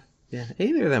 Yeah.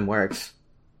 Either of them works.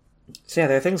 So yeah,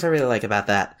 there are things I really like about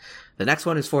that. The next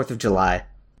one is 4th of July.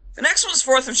 The next one is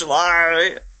 4th of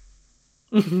July.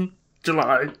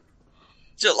 July.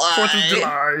 4th of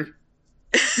July.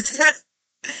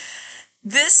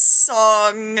 This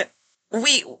song,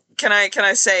 can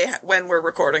I say when we're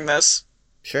recording this?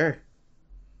 Sure.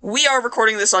 We are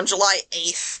recording this on July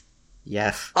 8th.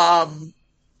 Yes.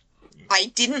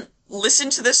 I didn't listen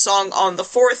to this song on the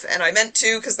 4th, and I meant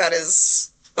to, because that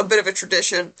is a bit of a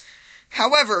tradition.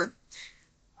 However,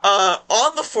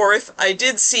 on the 4th, I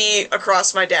did see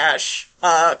across my dash,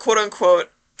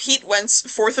 quote-unquote, Pete Wentz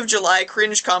 4th of July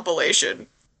cringe compilation.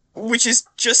 Which is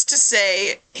just to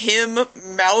say, him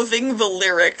mouthing the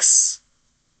lyrics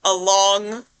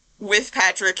along with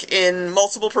Patrick in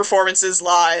multiple performances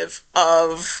live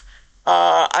of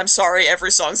I'm Sorry,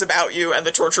 Every Song's About You, and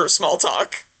The Torture of Small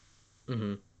Talk.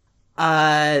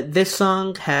 Mm-hmm. This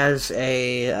song has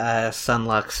a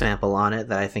Sunluck sample on it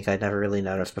that I think I'd never really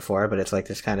noticed before, but it's like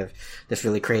this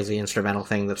really crazy instrumental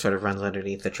thing that sort of runs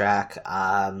underneath the track.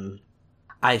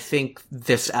 I think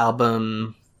this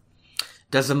album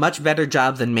does a much better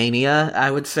job than Mania,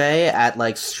 I would say, at,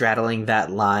 like, straddling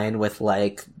that line with,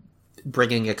 like,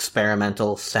 bringing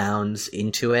experimental sounds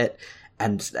into it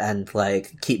and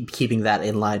like, keeping that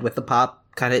in line with the pop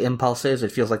kind of impulses.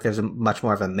 It feels like there's much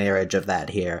more of a marriage of that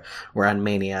here, where on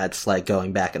Mania it's, like,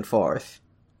 going back and forth.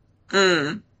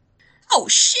 Oh,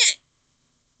 shit!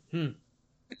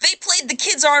 They played The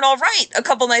Kids Aren't Alright a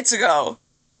couple nights ago.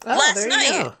 Last night.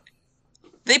 Go.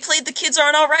 They played The Kids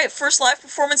Aren't Alright. First live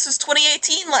performance was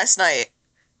 2018 last night.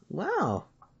 Wow.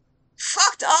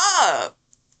 Fucked up.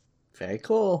 Very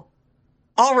cool.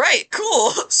 Alright,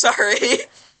 cool. Sorry.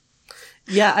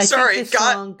 Yeah, I think this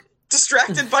got song...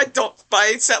 distracted by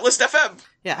Setlist FM.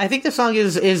 Yeah, I think the song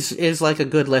is like a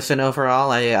good listen overall.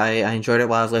 I enjoyed it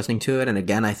while I was listening to it, and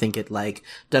again, I think it, like,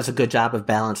 does a good job of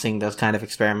balancing those kind of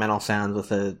experimental sounds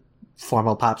with a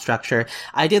formal pop structure.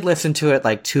 I did listen to it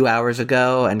like 2 hours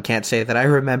ago and can't say that I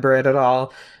remember it at all.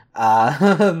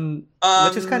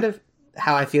 Which is kind of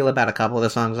how I feel about a couple of the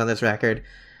songs on this record.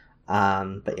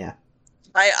 But yeah.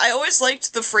 I always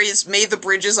liked the phrase, "May the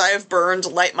bridges I have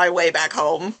burned light my way back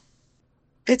home."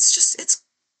 It's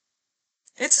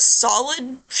a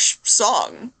solid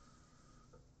song.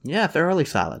 Yeah, thoroughly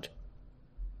solid.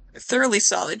 Thoroughly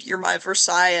solid. You're my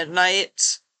Versailles at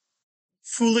night.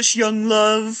 Foolish Young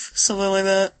Love, something like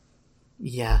that.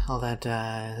 Yeah, all that,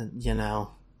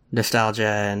 nostalgia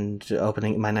and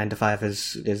opening, my 9 to 5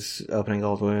 is opening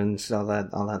old wounds, all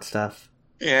that stuff.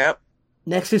 Yep.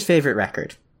 Next is Favorite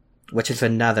Record, which is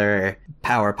another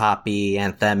power poppy,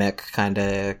 anthemic kind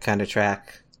of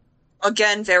track.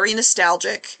 Again, very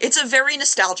nostalgic. It's a very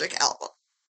nostalgic album.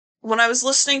 When I was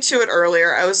listening to it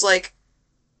earlier, I was like,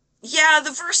 yeah,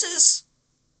 the verses...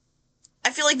 I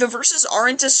feel like the verses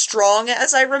aren't as strong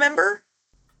as I remember.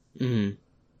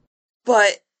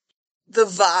 But the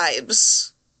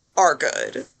vibes are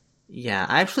good. Yeah,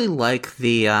 I actually like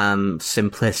the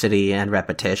simplicity and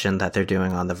repetition that they're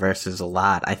doing on the verses a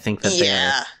lot. I think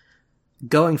that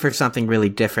going for something really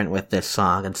different with this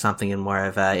song and something in more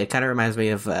of a, it kind of reminds me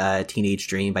of Teenage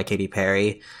Dream by Katy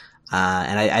Perry.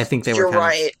 And I think they were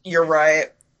You're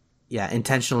right. Yeah,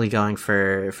 intentionally going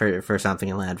for something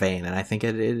in that vein, and I think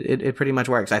it pretty much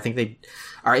works. I think they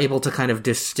are able to kind of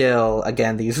distill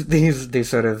again these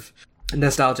sort of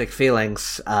nostalgic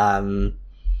feelings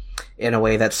in a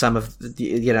way that some of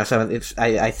it's.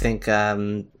 I think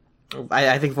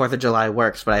 4th of July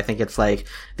works, but I think it's like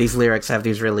these lyrics have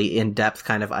these really in-depth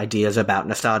kind of ideas about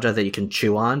nostalgia that you can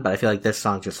chew on. But I feel like this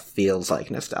song just feels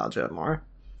like nostalgia more.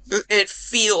 It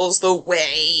feels the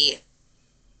way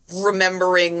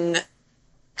remembering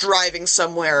driving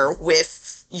somewhere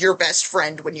with your best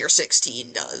friend when you're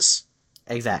 16 does.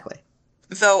 Exactly.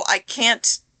 Though I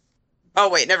can't... Oh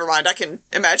wait, never mind. I can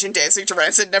imagine dancing to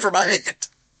Rancid. Never mind.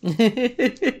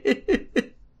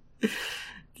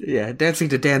 Yeah, dancing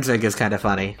to Danzig is kind of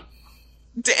funny.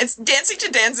 Dancing to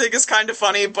Danzig is kind of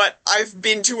funny, but I've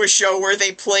been to a show where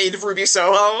they played Ruby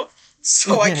Soho,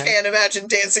 so I can't imagine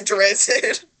dancing to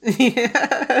Rancid.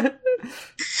 Yeah.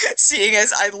 Seeing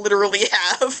as I literally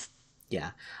have. Yeah.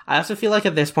 I also feel like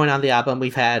at this point on the album,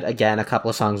 we've had, again, a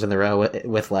couple of songs in the row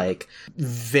with like,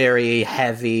 very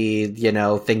heavy,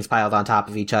 things piled on top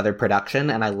of each other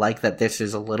production, and I like that this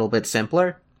is a little bit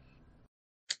simpler.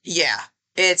 Yeah.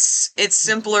 It's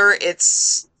simpler,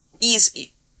 it's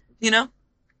easy,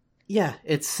 Yeah,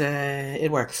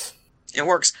 it works. It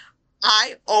works.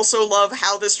 I also love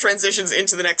how this transitions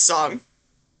into the next song.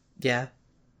 Yeah.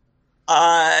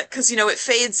 'Cause, it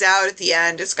fades out at the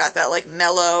end. It's got that, like,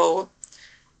 mellow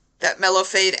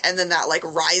fade, and then that, like,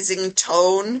 rising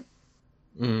tone.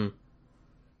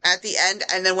 At the end,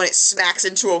 and then when it smacks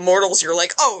into Immortals, you're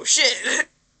like, oh, shit!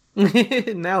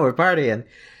 Now we're partying.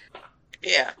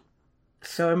 Yeah.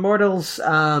 So Immortals,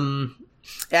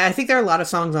 I think there are a lot of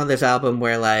songs on this album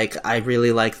where, like, I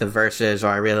really like the verses, or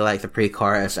I really like the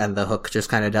pre-chorus, and the hook just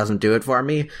kind of doesn't do it for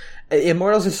me.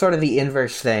 Immortals is sort of the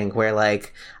inverse thing, where,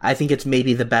 like, I think it's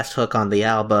maybe the best hook on the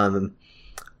album,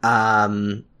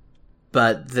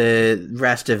 but the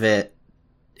rest of it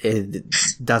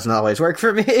doesn't always work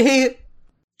for me.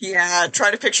 Yeah,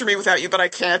 Try to Picture Me Without You, But I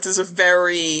Can't is a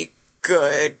very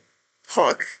good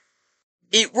hook.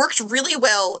 It worked really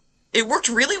well. It worked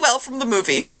really well for the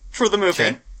movie.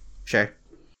 Sure.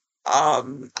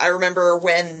 I remember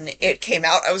when it came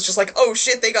out, I was just like, oh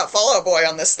shit, they got Fall Out Boy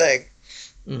on this thing.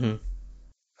 Mm-hmm.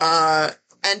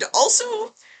 And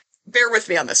also, bear with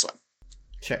me on this one.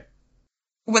 Sure.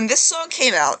 When this song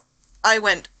came out, I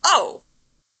went, oh,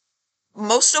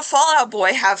 most of Fall Out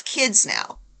Boy have kids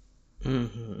now.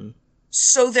 Mm-hmm.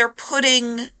 So they're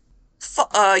putting, a Fall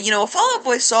Out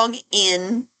Boy song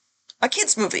in a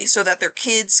kids movie so that their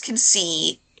kids can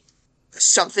see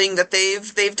something that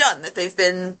they've done, that they've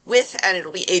been with, and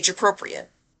it'll be age appropriate.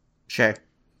 Sure.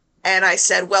 And I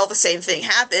said, well, the same thing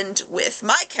happened with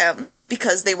My Chem,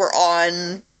 because they were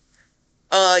on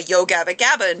Yo Gabba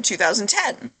Gabba in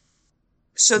 2010.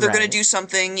 So they're going to do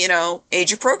something,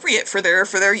 age appropriate for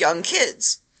their young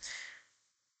kids.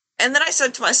 And then I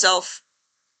said to myself,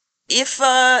 if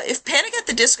Panic at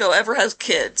the Disco ever has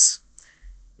kids,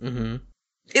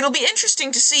 it'll be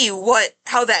interesting to see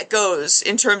how that goes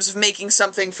in terms of making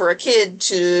something for a kid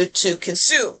to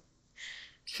consume.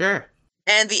 Sure.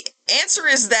 And the answer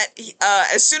is that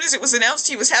as soon as it was announced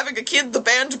he was having a kid, the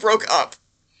band broke up.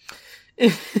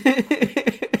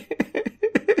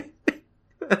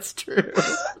 That's true.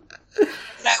 And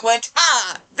I went,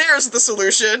 there's the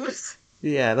solution.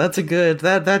 Yeah, that's a good...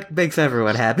 That makes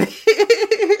everyone happy.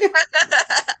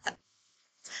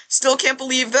 Still can't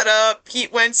believe that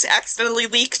Pete Wentz accidentally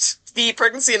leaked the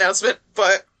pregnancy announcement,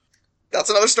 but that's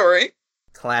another story.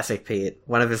 Classic Pete.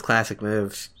 One of his classic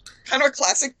moves. Kind of a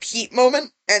classic Pete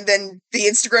moment, and then the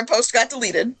Instagram post got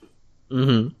deleted.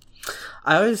 Mm-hmm.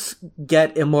 I always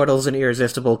get Immortals and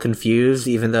Irresistible confused,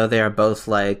 even though they are both,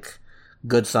 like,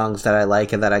 good songs that I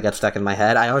like and that I get stuck in my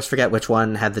head. I always forget which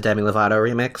one had the Demi Lovato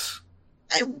remix.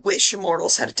 I wish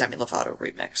Immortals had a Demi Lovato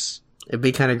remix. It'd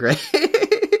be kind of great.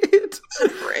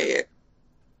 Great.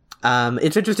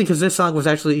 It's interesting because this song was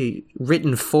actually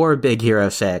written for Big Hero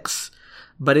 6,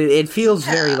 but it feels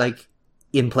very, like,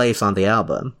 in place on the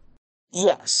album.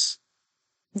 Yes.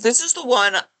 This is the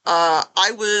one,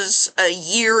 I was a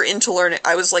year into learning,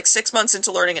 I was like 6 months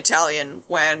into learning Italian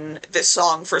when this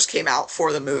song first came out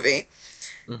for the movie.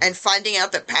 Mm-hmm. And finding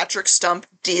out that Patrick Stump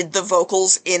did the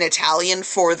vocals in Italian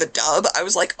for the dub, I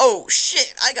was like, oh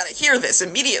shit, I gotta hear this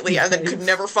immediately, and then could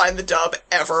never find the dub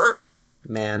ever.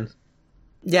 Man.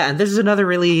 Yeah, and this is another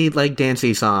really, like,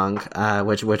 dancey song,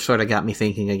 which sort of got me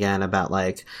thinking again about,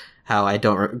 like, how I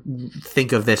don't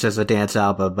think of this as a dance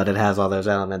album, but it has all those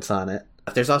elements on it.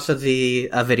 There's also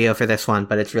a video for this one,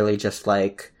 but it's really just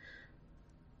like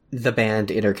the band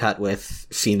intercut with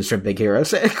scenes from Big Hero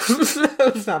 6.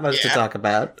 There's not much to talk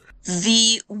about.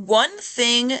 The one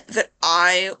thing that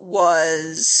I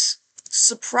was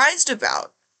surprised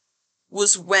about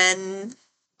was when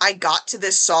I got to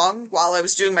this song while I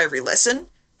was doing my re-listen,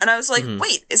 and I was like,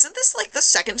 wait, isn't this like the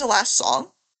second to last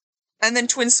song? And then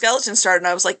Twin Skeleton started, and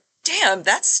I was like, damn,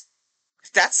 that's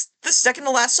the second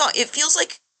to last song. It feels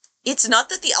like it's not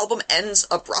that the album ends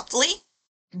abruptly,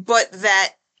 but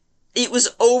that it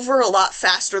was over a lot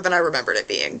faster than I remembered it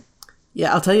being.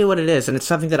 Yeah, I'll tell you what it is, and it's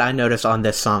something that I noticed on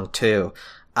this song, too.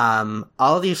 All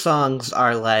of these songs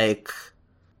are, like,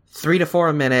 3 to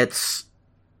 4 minutes,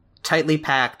 tightly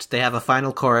packed, they have a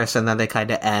final chorus, and then they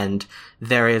kind of end.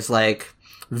 There is, like,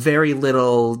 very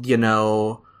little, you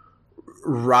know,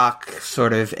 rock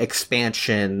sort of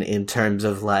expansion in terms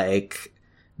of, like,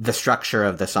 the structure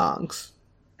of the songs.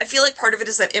 I feel like part of it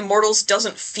is that Immortals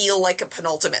doesn't feel like a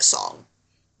penultimate song.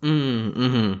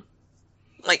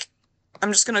 Like,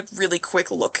 I'm just gonna really quick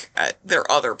look at their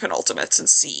other penultimates and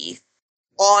see.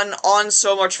 On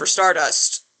So Much for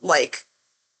Stardust, like,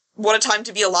 What a Time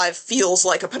to Be Alive feels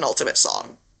like a penultimate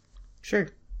song. Sure.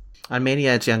 On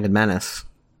Mania, it's Young and Menace.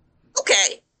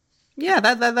 Okay. Yeah,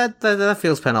 that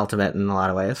feels penultimate in a lot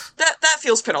of ways. That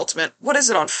feels penultimate. What is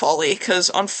it on Folly?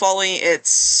 Because on Folly,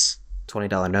 it's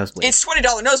 $20 Nosebleed. It's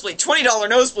 $20 Nosebleed. $20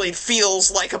 Nosebleed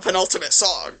feels like a penultimate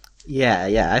song.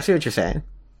 Yeah, I see what you're saying.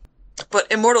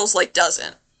 But Immortals, like,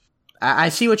 doesn't. I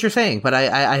see what you're saying, but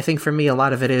I think for me a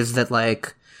lot of it is that,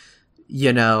 like,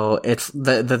 you know, it's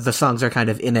the songs are kind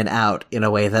of in and out in a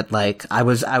way that, like, I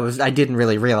didn't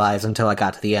really realize until I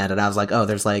got to the end, and I was like, oh,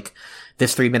 there's, like,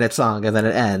 this 3-minute song, and then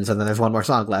it ends, and then there's one more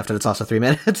song left, and it's also 3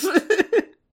 minutes.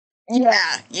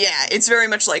 Yeah, it's very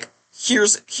much like,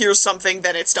 here's something,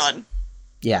 then it's done.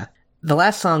 Yeah. The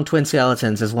last song, Twin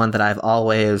Skeletons, is one that I've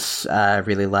always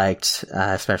really liked,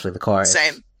 especially the chorus.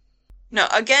 Same. No,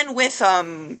 again,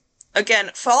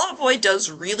 Fall Out Boy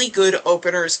does really good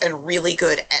openers and really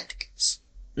good endings.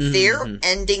 Their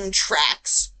ending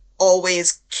tracks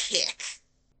always kick.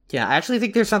 Yeah, I actually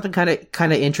think there's something kind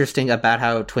of interesting about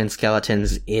how Twin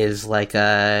Skeletons is like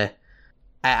a.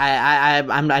 I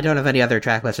don't have any other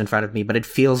track list in front of me, but it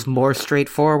feels more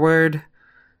straightforward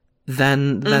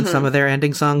than some of their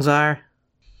ending songs are.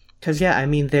 Because yeah, I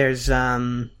mean, there's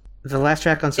the last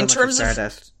track on So Much for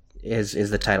Stardust is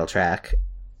the title track,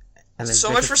 and then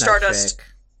So Much for Stardust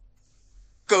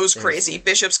goes crazy.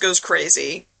 Bishops goes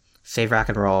crazy. Save Rock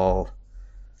and Roll.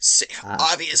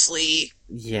 Obviously.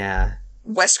 Yeah.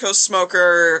 West Coast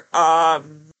Smoker,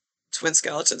 Twin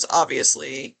Skeletons,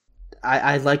 obviously.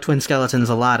 I like Twin Skeletons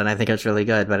a lot, and I think it's really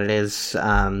good, but it is,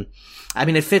 I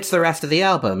mean, it fits the rest of the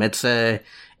album. It's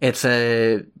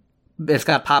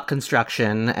got pop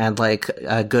construction and, like,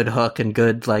 a good hook and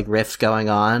good, like, riffs going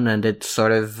on, and it's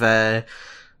sort of,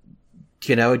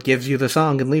 you know, it gives you the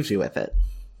song and leaves you with it.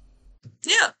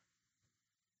 Yeah.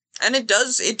 And it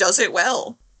does it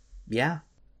well. Yeah.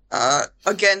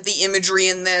 Again, the imagery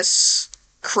in this,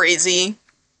 crazy.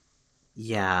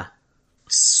 Yeah.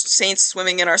 Saints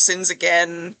swimming in our sins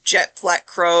again, Jet Black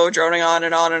Crow droning on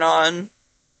and on and on.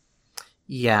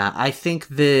 Yeah, I think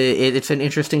it's an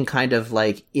interesting kind of,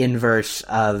 like, inverse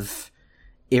of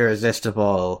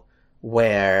Irresistible,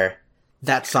 where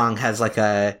that song has, like,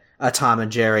 a Tom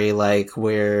and Jerry, like,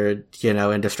 we're, you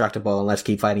know, indestructible and let's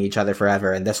keep fighting each other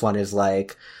forever, and this one is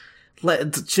like,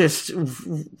 let's just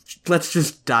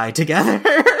die together.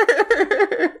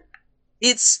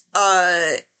 It's,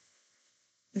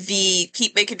 the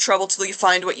keep making trouble till you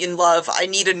find what you love, I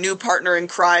need a new partner in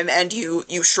crime, and you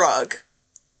shrug.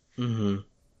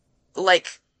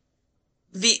 Like,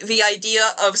 the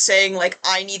idea of saying, like,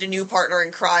 I need a new partner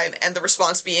in crime, and the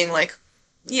response being like,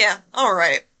 yeah,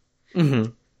 alright.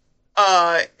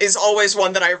 Is always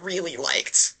one that I really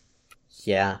liked.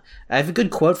 Yeah. I have a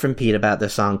good quote from Pete about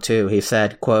this song, too. He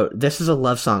said, quote, "This is a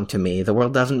love song to me. The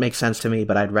world doesn't make sense to me,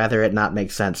 but I'd rather it not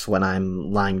make sense when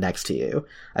I'm lying next to you."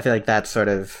 I feel like that's sort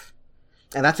of...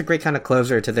 And that's a great kind of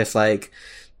closer to this, like,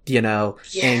 you know,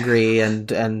 angry and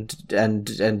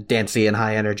dancey and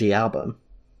high energy album.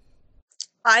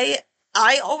 I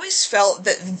always felt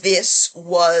that this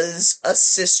was a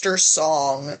sister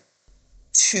song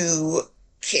to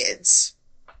Kids.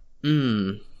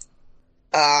 This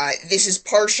is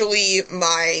partially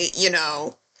my,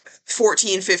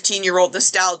 14, 15-year-old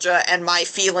nostalgia and my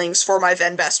feelings for my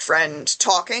then best friend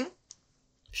talking.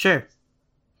 Sure.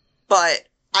 But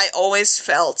I always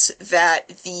felt that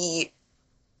the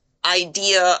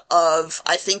idea of,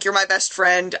 I think you're my best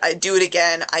friend, I do it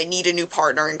again, I need a new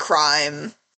partner in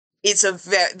crime. There's a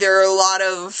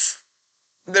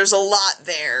lot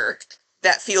there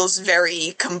that feels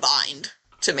very combined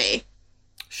to me.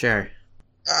 Sure.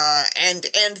 And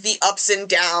the ups and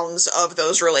downs of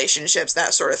those relationships,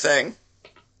 that sort of thing.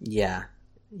 Yeah.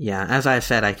 Yeah, as I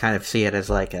said, I kind of see it as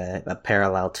like a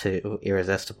parallel to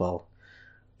Irresistible,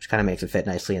 which kind of makes it fit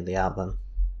nicely in the album.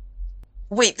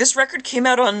 Wait, this record came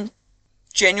out on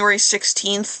January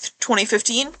 16th,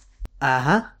 2015?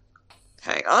 Uh-huh.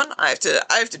 Hang on, I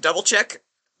have to double check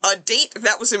a date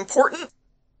that was important.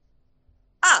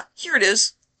 Ah, here it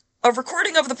is. A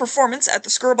recording of the performance at the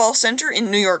Skirball Center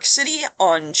in New York City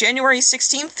on January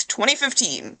 16th,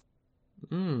 2015.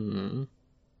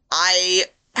 I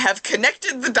have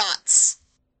connected the dots.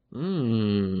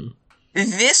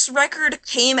 This record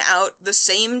came out the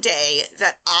same day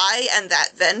that I and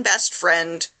that then best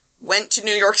friend went to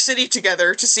New York City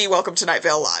together to see Welcome to Night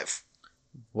Vale live.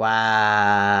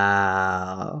 Wow.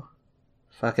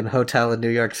 Fucking hotel in New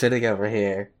York City over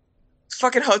here.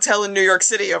 Fucking hotel in New York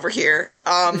City over here.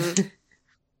 One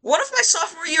of my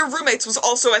sophomore year roommates was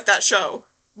also at that show.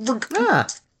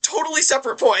 Totally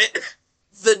separate point.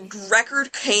 The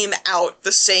record came out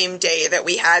the same day that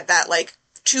we had that, like,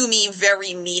 to me,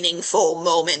 very meaningful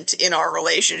moment in our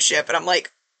relationship, and I'm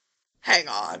like, hang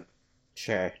on.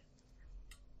 Sure.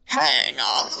 Hang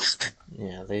on.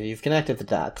 Yeah, you've connected the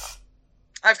dots.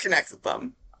 I've connected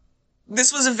them.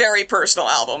 This was a very personal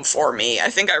album for me. I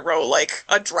think I wrote, like,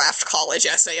 a draft college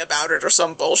essay about it or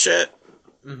some bullshit.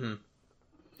 Mm-hmm.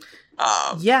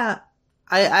 Yeah,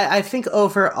 I think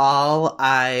overall,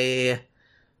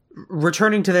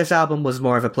 returning to this album was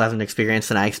more of a pleasant experience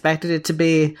than I expected it to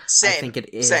be. Same. I think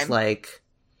it is, like,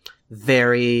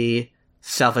 very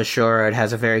self-assured,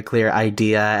 has a very clear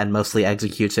idea, and mostly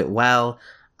executes it well.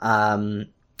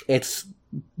 It's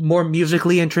more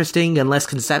musically interesting and less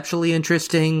conceptually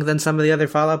interesting than some of the other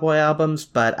Fall Out Boy albums,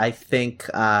 but I think,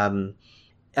 again,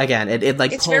 it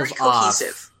like, it's pulls very cohesive.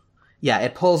 Off. Yeah,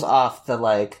 it pulls off the,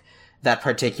 like, that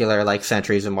particular, like,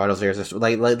 Centuries, Immortals, Irresistible,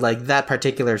 like that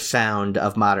particular sound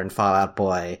of modern Fall Out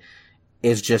Boy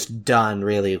is just done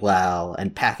really well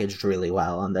and packaged really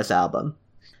well on this album.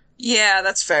 Yeah,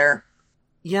 that's fair.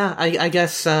 Yeah, I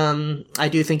guess, I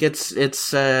do think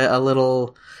it's a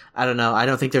little, I don't know, I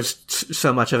don't think there's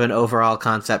so much of an overall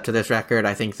concept to this record.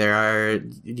 I think there are,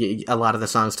 a lot of the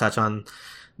songs touch on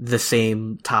the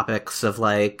same topics of,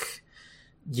 like,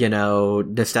 you know,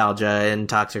 nostalgia and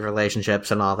toxic relationships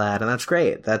and all that, and that's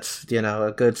great. That's, you know,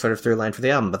 a good sort of through line for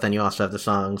the album, but then you also have the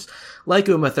songs like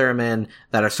Uma Thurman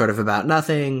that are sort of about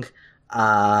nothing.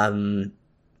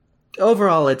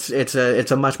 Overall, it's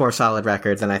a much more solid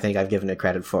record than I think I've given it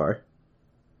credit for.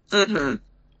 Mm-hmm.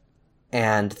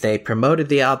 And they promoted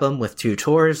the album with 2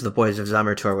 tours, the Boys of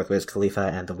Summer tour with Wiz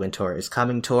Khalifa and the Wintour is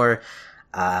Coming tour.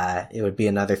 It would be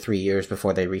another 3 years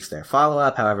before they reached their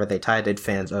follow-up. However, they tided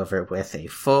fans over with a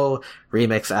full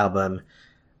remix album,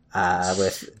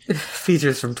 with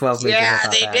features from 12 major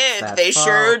hip-hop they acts did. that They fall.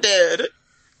 sure did.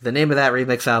 The name of that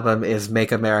remix album is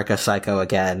Make America Psycho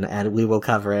Again, and we will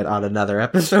cover it on another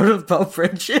episode of Pulp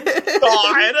Friendship.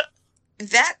 God.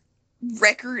 That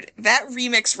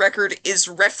remix record is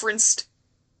referenced,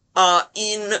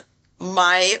 in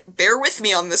my, bear with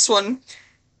me on this one,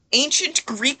 Ancient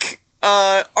Greek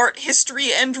art history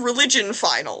and religion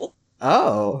final.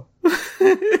 Oh.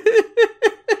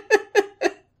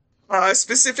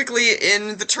 Specifically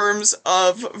in the terms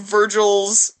of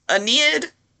Virgil's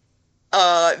Aeneid,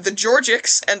 the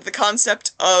Georgics, and the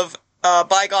concept of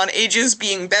bygone ages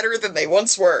being better than they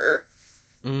once were.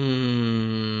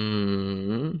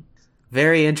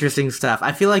 Very interesting stuff.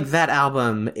 I feel like that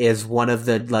album is one of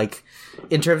the, like,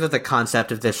 in terms of the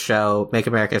concept of this show, Make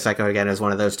America Psycho Again is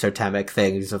one of those totemic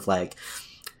things of, like,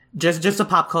 just a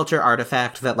pop culture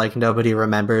artifact that, like, nobody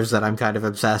remembers that I'm kind of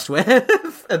obsessed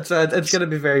with. And so it's gonna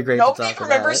be very great to talk about. Nobody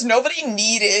remembers, nobody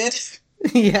needed.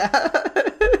 Yeah.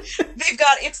 They've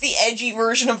got, it's the edgy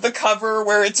version of the cover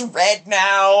where it's red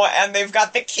now, and they've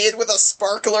got the kid with a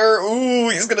sparkler. Ooh,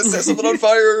 he's gonna set something on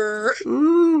fire.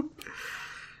 Ooh.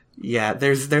 Yeah,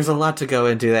 there's a lot to go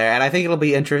into there, and I think it'll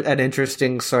be an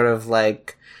interesting sort of,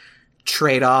 like,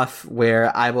 trade-off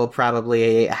where I will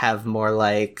probably have more,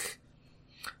 like,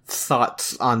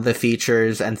 thoughts on the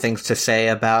features and things to say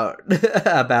about,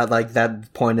 like,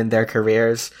 that point in their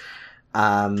careers.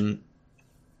 But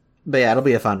yeah, it'll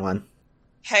be a fun one.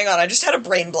 Hang on, I just had a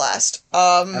brain blast.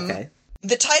 Okay.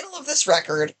 The title of this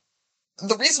record,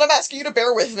 the reason I'm asking you to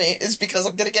bear with me is because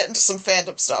I'm gonna get into some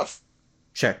fandom stuff.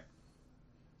 Sure.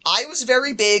 I was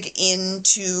very big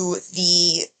into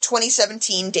the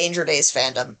 2017 Danger Days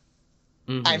fandom.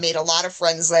 Mm-hmm. I made a lot of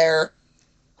friends there.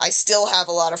 I still have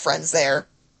a lot of friends there.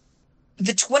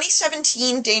 The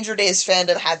 2017 Danger Days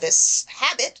fandom had this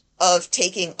habit of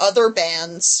taking other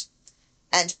bands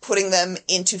and putting them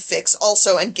into fics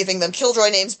also and giving them Killjoy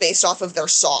names based off of their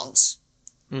songs.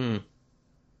 Mm.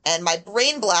 And my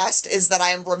brain blast is that I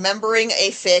am remembering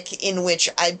a fic in which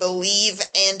I believe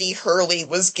Andy Hurley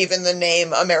was given the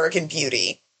name American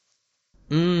Beauty.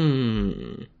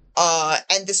 Mm.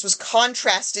 And this was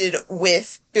contrasted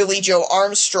with Billie Joe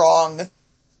Armstrong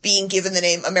being given the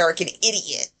name American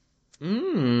Idiot.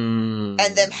 Mm.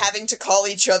 And them having to call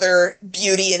each other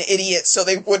Beauty and Idiot so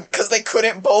they wouldn't, because they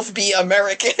couldn't both be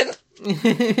American.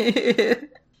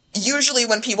 Usually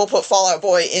when people put Fall Out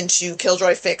Boy into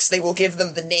Killjoy fics, they will give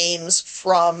them the names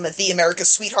from the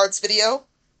America's Sweethearts video.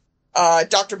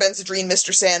 Dr. Benzedrine,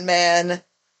 Mr. Sandman,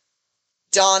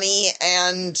 Donnie,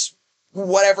 and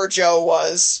whatever Joe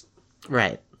was.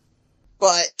 Right.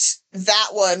 But that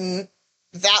one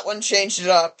changed it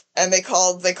up, and they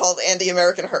called Andy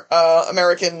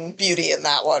American Beauty in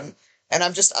that one. And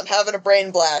I'm having a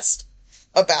brain blast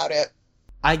about it.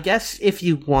 I guess if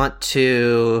you want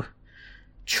to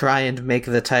try and make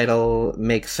the title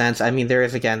make sense, I mean, there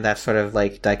is, again, that sort of,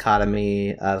 like,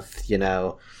 dichotomy of, you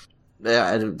know,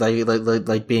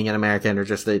 like being an American or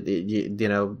just, you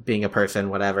know, being a person,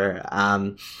 whatever.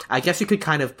 I guess you could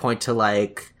kind of point to,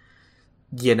 like,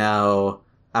 you know,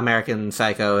 American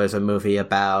Psycho is a movie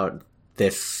about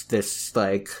this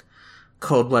like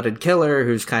cold-blooded killer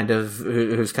who's kind of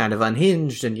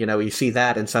unhinged, and you know, you see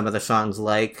that in some of the songs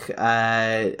like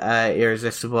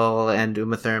Irresistible and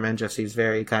Uma Thurman, just these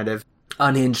very kind of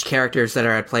unhinged characters that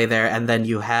are at play there. And then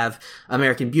you have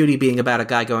American Beauty being about a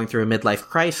guy going through a midlife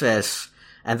crisis,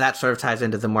 and that sort of ties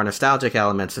into the more nostalgic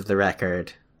elements of the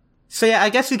record. So yeah, I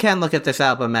guess you can look at this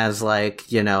album as,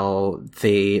 like, you know,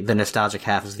 the nostalgic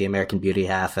half is the American Beauty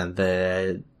half, and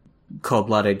the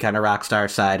cold-blooded kind of rock star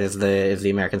side is the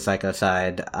American Psycho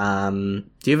side. Do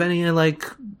you have any, like,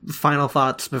 final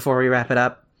thoughts before we wrap it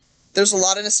up? There's a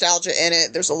lot of nostalgia in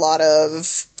it. There's a lot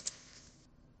of...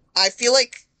 I feel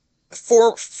like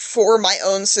for my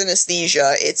own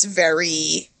synesthesia, it's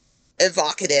very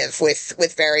evocative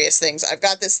with various things. I've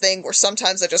got this thing where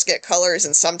sometimes I just get colors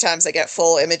and sometimes I get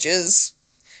full images.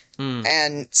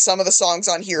 And some of the songs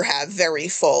on here have very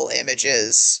full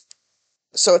images.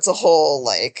 So it's a whole,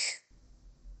 like,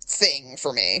 thing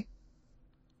for me.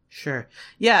 Sure.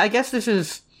 Yeah, I guess this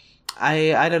is...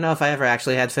 I don't know if I ever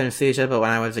actually had synesthesia, but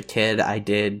when I was a kid, I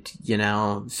did, you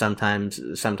know, sometimes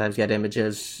get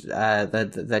images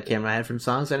that came in my head from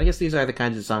songs, and I guess these are the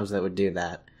kinds of songs that would do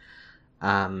that.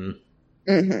 So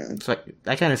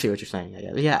I kind of see what you're saying, I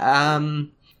guess. Yeah,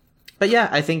 but yeah,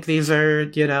 I think these are,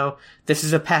 you know, this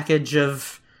is a package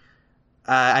of,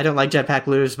 I don't like Jetpack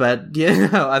Blues, but, you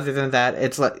know, other than that,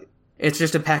 it's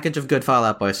just a package of good Fall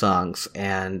Out Boy songs,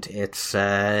 and it's,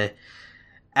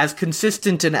 as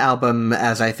consistent an album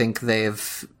as I think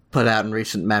they've put out in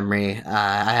recent memory.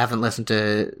 I haven't listened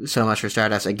to So Much for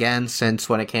Stardust again since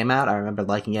when it came out. I remember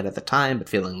liking it at the time, but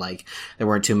feeling like there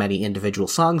weren't too many individual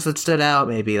songs that stood out.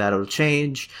 Maybe that'll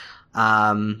change.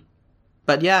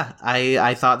 But yeah,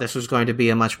 I thought this was going to be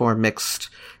a much more mixed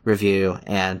review,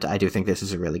 and I do think this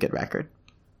is a really good record.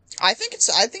 I think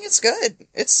it's good.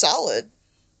 It's solid.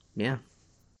 Yeah.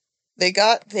 They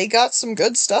got some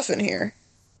good stuff in here.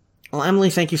 Well, Emily,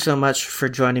 thank you so much for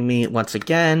joining me once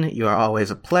again. You are always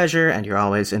a pleasure, and you're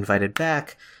always invited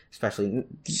back, especially...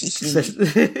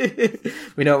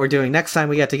 We know what we're doing next time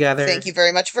we get together. Thank you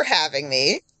very much for having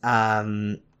me.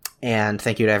 And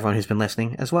thank you to everyone who's been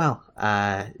listening as well.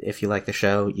 If you like the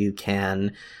show, you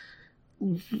can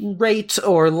rate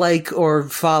or like or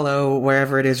follow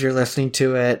wherever it is you're listening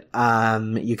to it.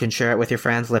 You can share it with your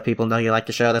friends, let people know you like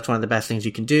the show. That's one of the best things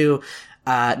you can do.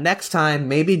 Next time,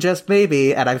 maybe, just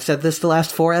maybe, and I've said this the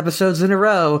last 4 episodes in a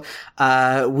row,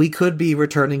 we could be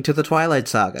returning to the Twilight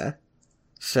Saga.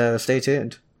 So stay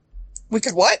tuned. We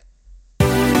could what?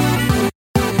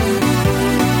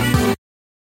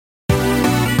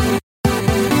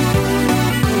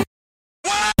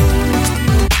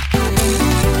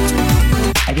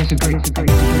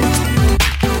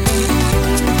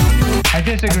 I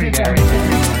disagree, Gary.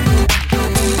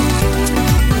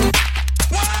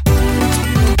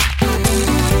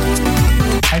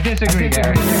 I disagree,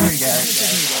 Gary.